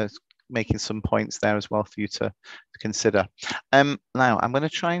making some points there as well for you to consider. Now I'm going to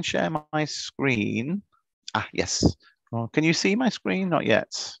try and share my screen. Yes. Oh, can you see my screen? Not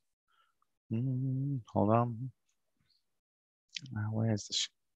yet. Hold on. Where's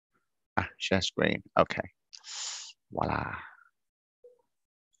the share screen? Okay. Voila.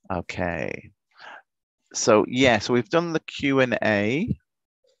 Okay. So yeah, so we've done the Q&A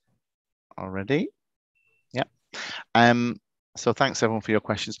already. Yeah. So thanks everyone for your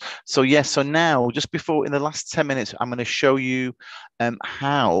questions. So yes, so now just before, in the last 10 minutes, I'm going to show you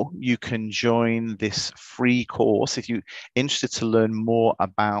how you can join this free course if you're interested to learn more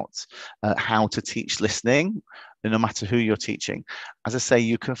about how to teach listening, no matter who you're teaching. As I say,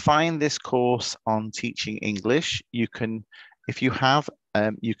 you can find this course on Teaching English. You can, if you have,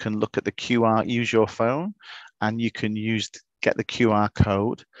 you can look at the QR, use your phone, and you can get the QR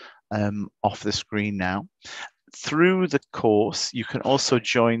code off the screen now. Through the course, you can also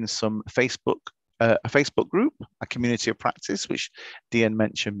join some a Facebook group, a community of practice, which Dian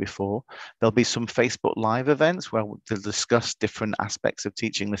mentioned before. There'll be some Facebook Live events where they'll discuss different aspects of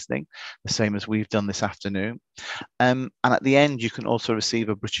teaching listening, the same as we've done this afternoon. And at the end, you can also receive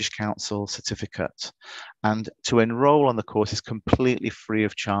a British Council certificate. And to enroll on the course is completely free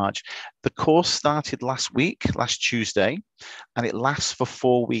of charge. The course started last Tuesday, and it lasts for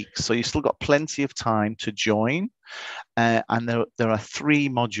 4 weeks. So you've still got plenty of time to join. And there are 3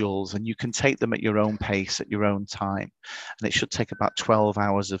 modules, and you can take them at your own pace, at your own time. And it should take about 12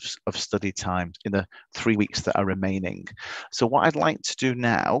 hours of study time in the 3 weeks that are remaining. So what I'd like to do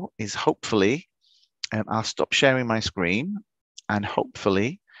now is hopefully, I'll stop sharing my screen, and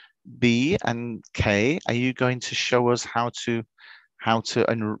hopefully B and K, are you going to show us how to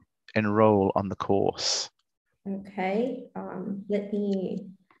enroll on the course? Okay, let me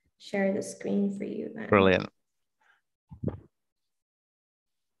share the screen for you then. Brilliant.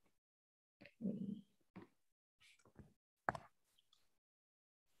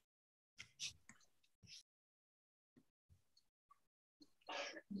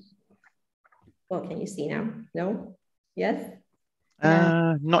 Well, can you see now? No? Yes?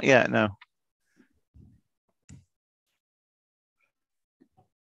 Not yet, no.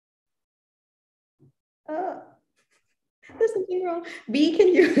 There's something wrong. B, can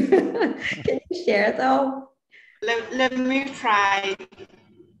you share though? Let me try.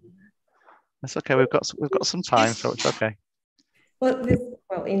 That's okay. We've got some time, so it's okay. Well,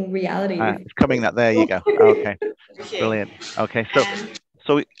 in reality, it's coming. There you go. Okay, brilliant. Okay,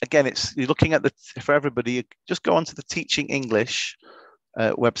 so again, you're looking at for everybody. Just go onto the Teaching English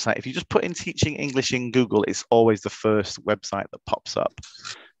website. If you just put in Teaching English in Google, it's always the first website that pops up.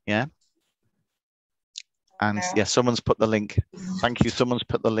 Yeah. And yeah, someone's put the link. Thank you. Someone's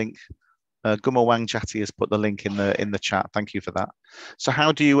put the link. Guma Wang Jati has put the link in the chat. Thank you for that. So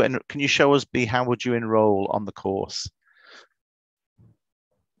how do you, can you show us, B, how would you enroll on the course?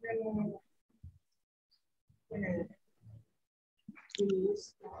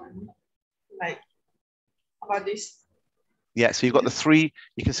 Like about this? Yeah, so you've got you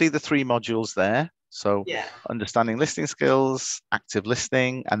can see the 3 modules there. So yeah. Understanding listening skills, active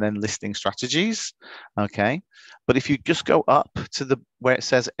listening, and then listening strategies. Okay. But if you just go up to where it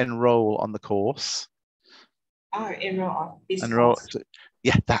says enroll on the course. Oh, enroll on this course.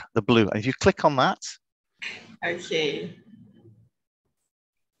 Yeah, the blue. And if you click on that. Okay.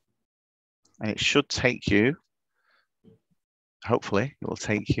 And it should take you. Hopefully it will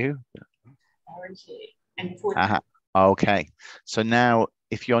take you. Okay. And put. Okay. So now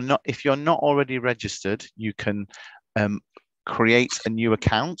if you're not already registered, you can create a new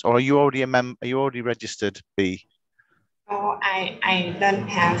account, or are you already a member? Are you already registered, B? Oh, I don't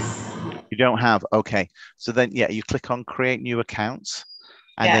have. You don't have. Okay. So then, yeah, you click on create new accounts,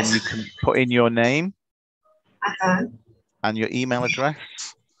 and Yes. then you can put in your name Uh-huh. and your email address.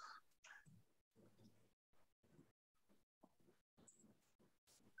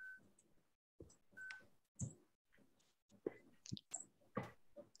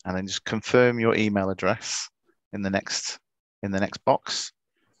 And then just confirm your email address in the next box.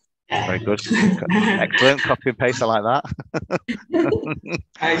 Very good. Excellent. Copy and paste. I like that.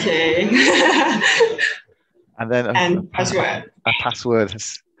 Okay. And then password. A password.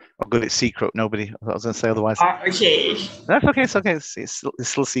 Oh, good. It's secret. Nobody. I was going to say otherwise. Okay. That's okay. It's okay. It's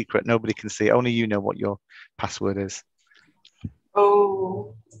still secret. Nobody can see. Only you know what your password is.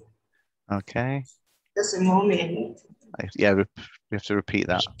 Oh. Okay. Just a moment. Yeah, we have to repeat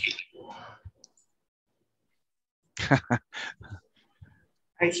that.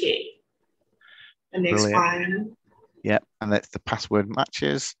 Okay. The next Brilliant. one. Yeah, and that's the password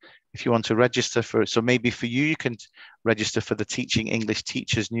matches. If you want to register for, so maybe for you, you can register for the Teaching English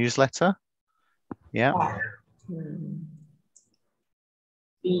Teachers newsletter. Yeah.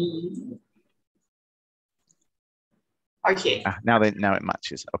 Okay. Now it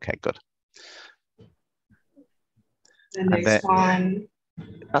matches. Okay, good. The next one.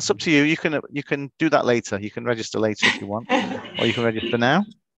 That's up to you. You can do that later. You can register later if you want, or you can register now.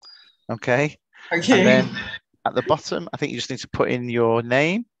 Okay. Okay. And then at the bottom, I think you just need to put in your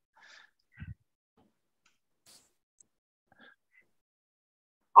name.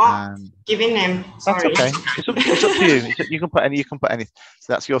 Oh, given name. Sorry. That's okay. It's up to you. You can put any. You can put any. So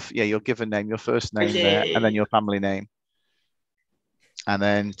that's your given name, your first name there, and then your family name, and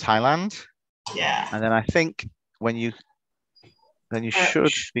then Thailand. Yeah. And then I think when you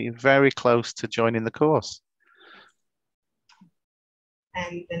should be very close to joining the course.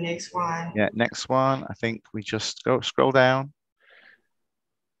 And the next one. Yeah, next one. I think we just scroll down.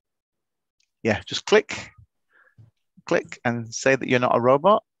 Yeah, just click and say that you're not a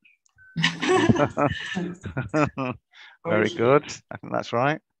robot. Very good. I think that's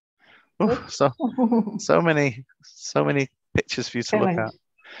right. Ooh, so many pictures for you to look at.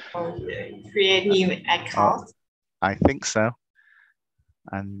 Okay. Create new account. I think so.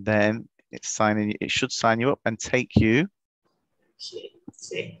 And then it's signing. It should sign you up and take you.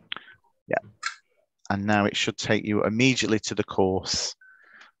 Yeah. And now it should take you immediately to the course.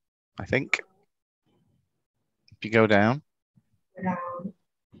 I think. If you go down.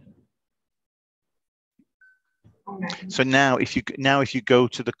 Okay. So now if you go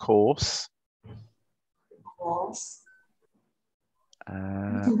to the course.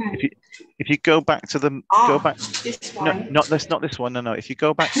 If you go back to the this one. No, that's not this one. No. If you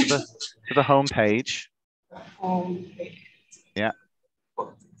go back to the home page. Yeah.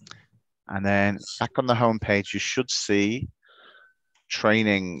 And then back on the home page, you should see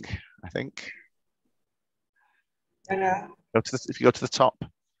training, I think. If you go to the top.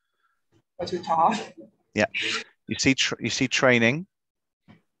 Go to top. Yeah. You see training.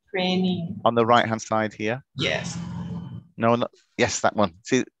 Training. On the right hand side here. Yes. No, yes, that one.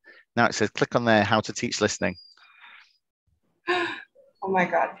 See, now it says click on there, how to teach listening. Oh my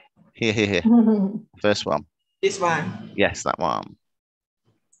God. Here. First one. This one. Yes, that one.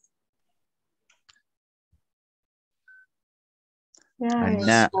 Yeah. And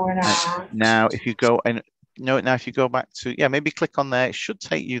now if you go if you go back to maybe click on there, it should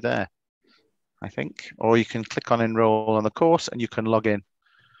take you there, I think. Or you can click on enroll on the course and you can log in.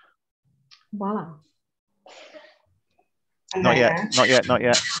 Wow. Not yet.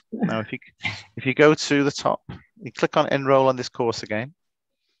 No, if you go to the top, you click on enroll on this course again.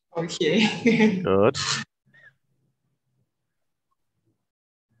 Okay. Good.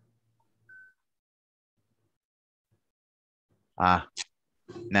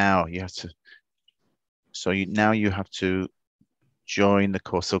 Now you have to. So now you have to join the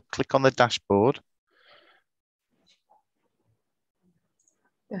course. So click on the dashboard.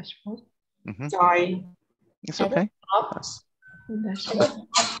 Dashboard. Join. It's okay. Dashboard.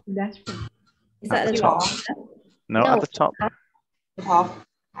 Is that the top? No, at the top. The top.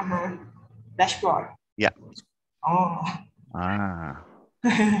 Dashboard. Yeah. Oh.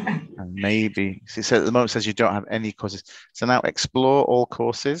 And maybe so at the moment it says you don't have any courses. So now explore all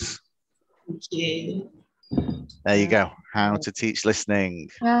courses. Okay. There you go. How to teach listening.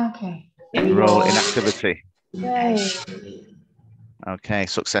 Okay. Enroll in activity. Yay. Okay,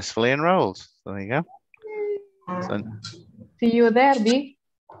 successfully enrolled. So there you go. So, see you there, B.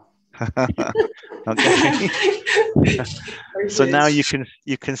 okay. So now you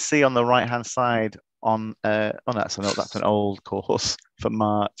can see on the right hand side on, oh, that's an old course for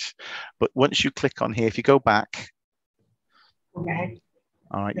March. But once you click on here, if you go back, Okay.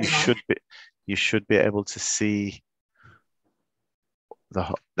 all right, you should be able to see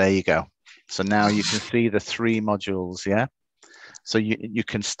there you go. So now you can see the 3 modules, yeah? So you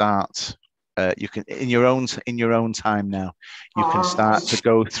can start, you can in your own time now, you can start to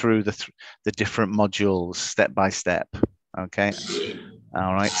go through the different modules step by step. Okay.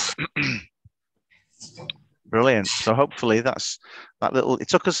 All right. Brilliant. So hopefully that's that little, it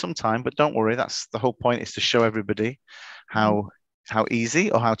took us some time, but don't worry, that's the whole point, is to show everybody how easy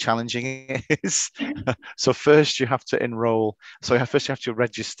or how challenging it is. So first you have to enroll. So first you have to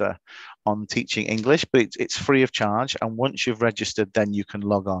register on Teaching English, but it's free of charge. And once you've registered, then you can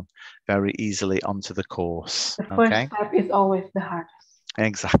log on very easily onto the course. The first step is always the hardest.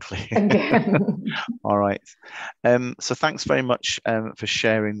 Exactly. Again. All right. So thanks very much for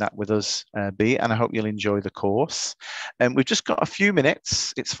sharing that with us, B, and I hope you'll enjoy the course. We've just got a few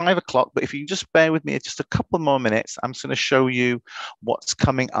minutes. It's 5 o'clock, but if you just bear with me just a couple more minutes, I'm just going to show you what's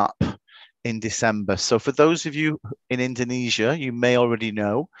coming up in December. So for those of you in Indonesia, you may already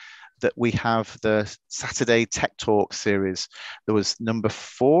know that we have the Saturday Tech Talk series. There was number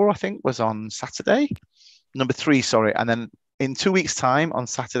 4, I think, was on Saturday. Number 3, sorry, and then in 2 weeks' time, on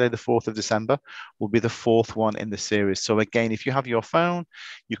Saturday, the 4th of December, will be the 4th one in the series. So again, if you have your phone,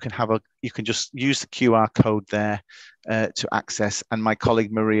 you can just use the QR code there to access. And my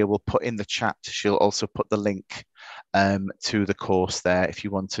colleague Maria will put in the chat. She'll also put the link to the course there if you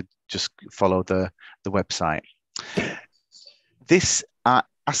want to just follow the website. This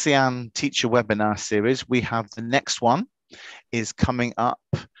ASEAN Teacher Webinar Series, we have the next one is coming up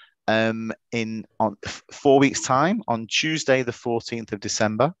on 4 weeks' time, on Tuesday, the 14th of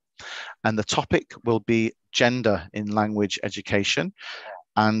December. And the topic will be gender in language education.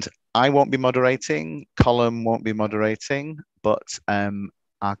 And I won't be moderating, Colin won't be moderating, but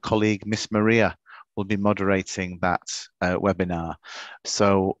our colleague, Miss Maria, will be moderating that webinar.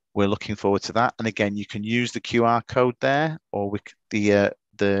 So we're looking forward to that. And again, you can use the QR code there, or the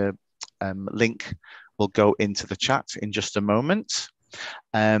link will go into the chat in just a moment.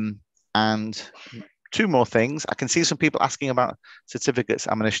 And 2 more things. I can see some people asking about certificates.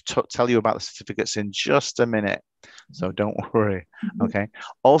 I'm going to tell you about the certificates in just a minute, so don't worry. Okay.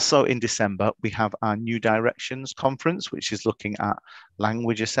 Also in December, we have our New Directions conference, which is looking at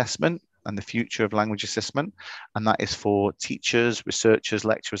language assessment and the future of language assessment. And that is for teachers, researchers,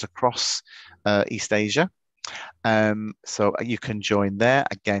 lecturers across East Asia. So you can join there.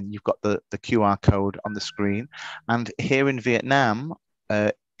 Again, you've got the QR code on the screen. And here in Vietnam,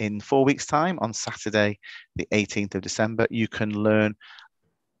 in 4 weeks' time, on Saturday, the 18th of December, you can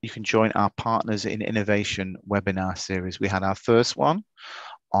join our Partners in Innovation webinar series. We had our first one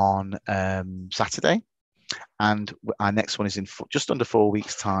on Saturday, and our next one is in just under 4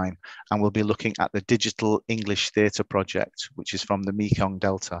 weeks' time, and we'll be looking at the Digital English Theatre Project, which is from the Mekong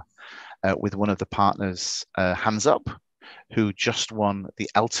Delta, with one of the partners, Hands Up, who just won the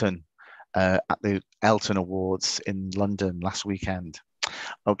Elton at the Elton Awards in London last weekend.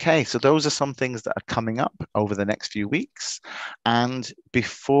 Okay, so those are some things that are coming up over the next few weeks. And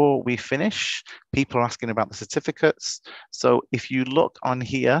before we finish, people are asking about the certificates. So if you look on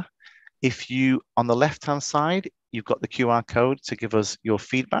here, on the left-hand side, you've got the QR code to give us your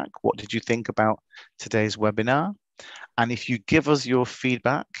feedback. What did you think about today's webinar? And if you give us your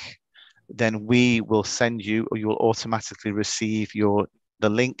feedback, then we will send you, or you will automatically receive the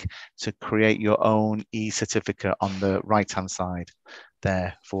link to create your own e-certificate on the right-hand side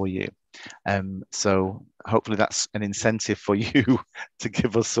there for you. So hopefully that's an incentive for you to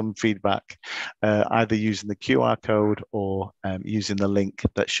give us some feedback, either using the QR code or using the link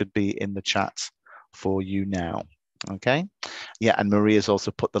that should be in the chat for you now. Okay. Yeah, and Maria's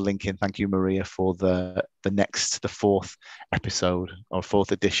also put the link in. Thank you, Maria, for the 4th episode or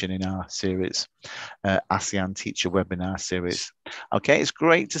 4th edition in our series, ASEAN Teacher Webinar Series. Okay, it's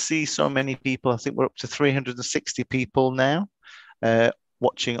great to see so many people. I think we're up to 360 people now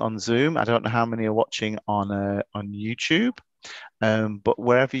watching on Zoom. I don't know how many are watching on YouTube, but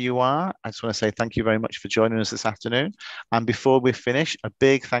wherever you are, I just want to say thank you very much for joining us this afternoon. And before we finish, a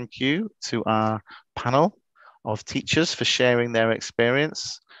big thank you to our panel of teachers for sharing their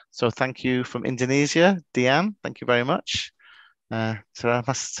experience. So thank you from Indonesia, Dian. Thank you very much. Terima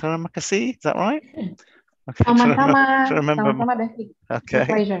kasih, is that right? Okay. Sama-sama, David. Okay.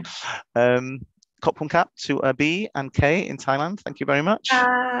 Pleasure. Kop Pung Kap to B and K in Thailand. Thank you very much.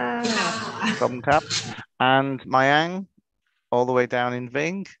 Kop Pung Kap. And Mayang, all the way down in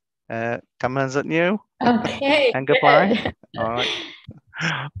Vinh. Cảm ơn rất nhiều. Okay. And goodbye. All right.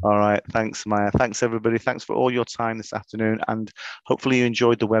 All right. Thanks, Maya. Thanks, everybody. Thanks for all your time this afternoon. And hopefully you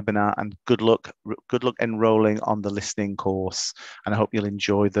enjoyed the webinar, and good luck enrolling on the listening course. And I hope you'll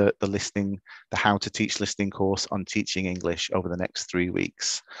enjoy the How to Teach listening course on teaching English over the next 3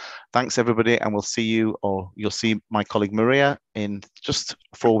 weeks. Thanks, everybody. And we'll see you, or you'll see my colleague Maria in just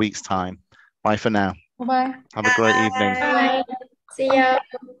 4 weeks' time. Bye for now. Bye. Have a great evening. Bye. See ya.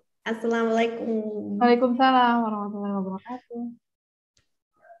 Assalamualaikum. Waalaikumsalam warahmatullahi wabarakatuh.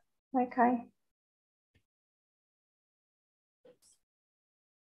 Bye, Kai.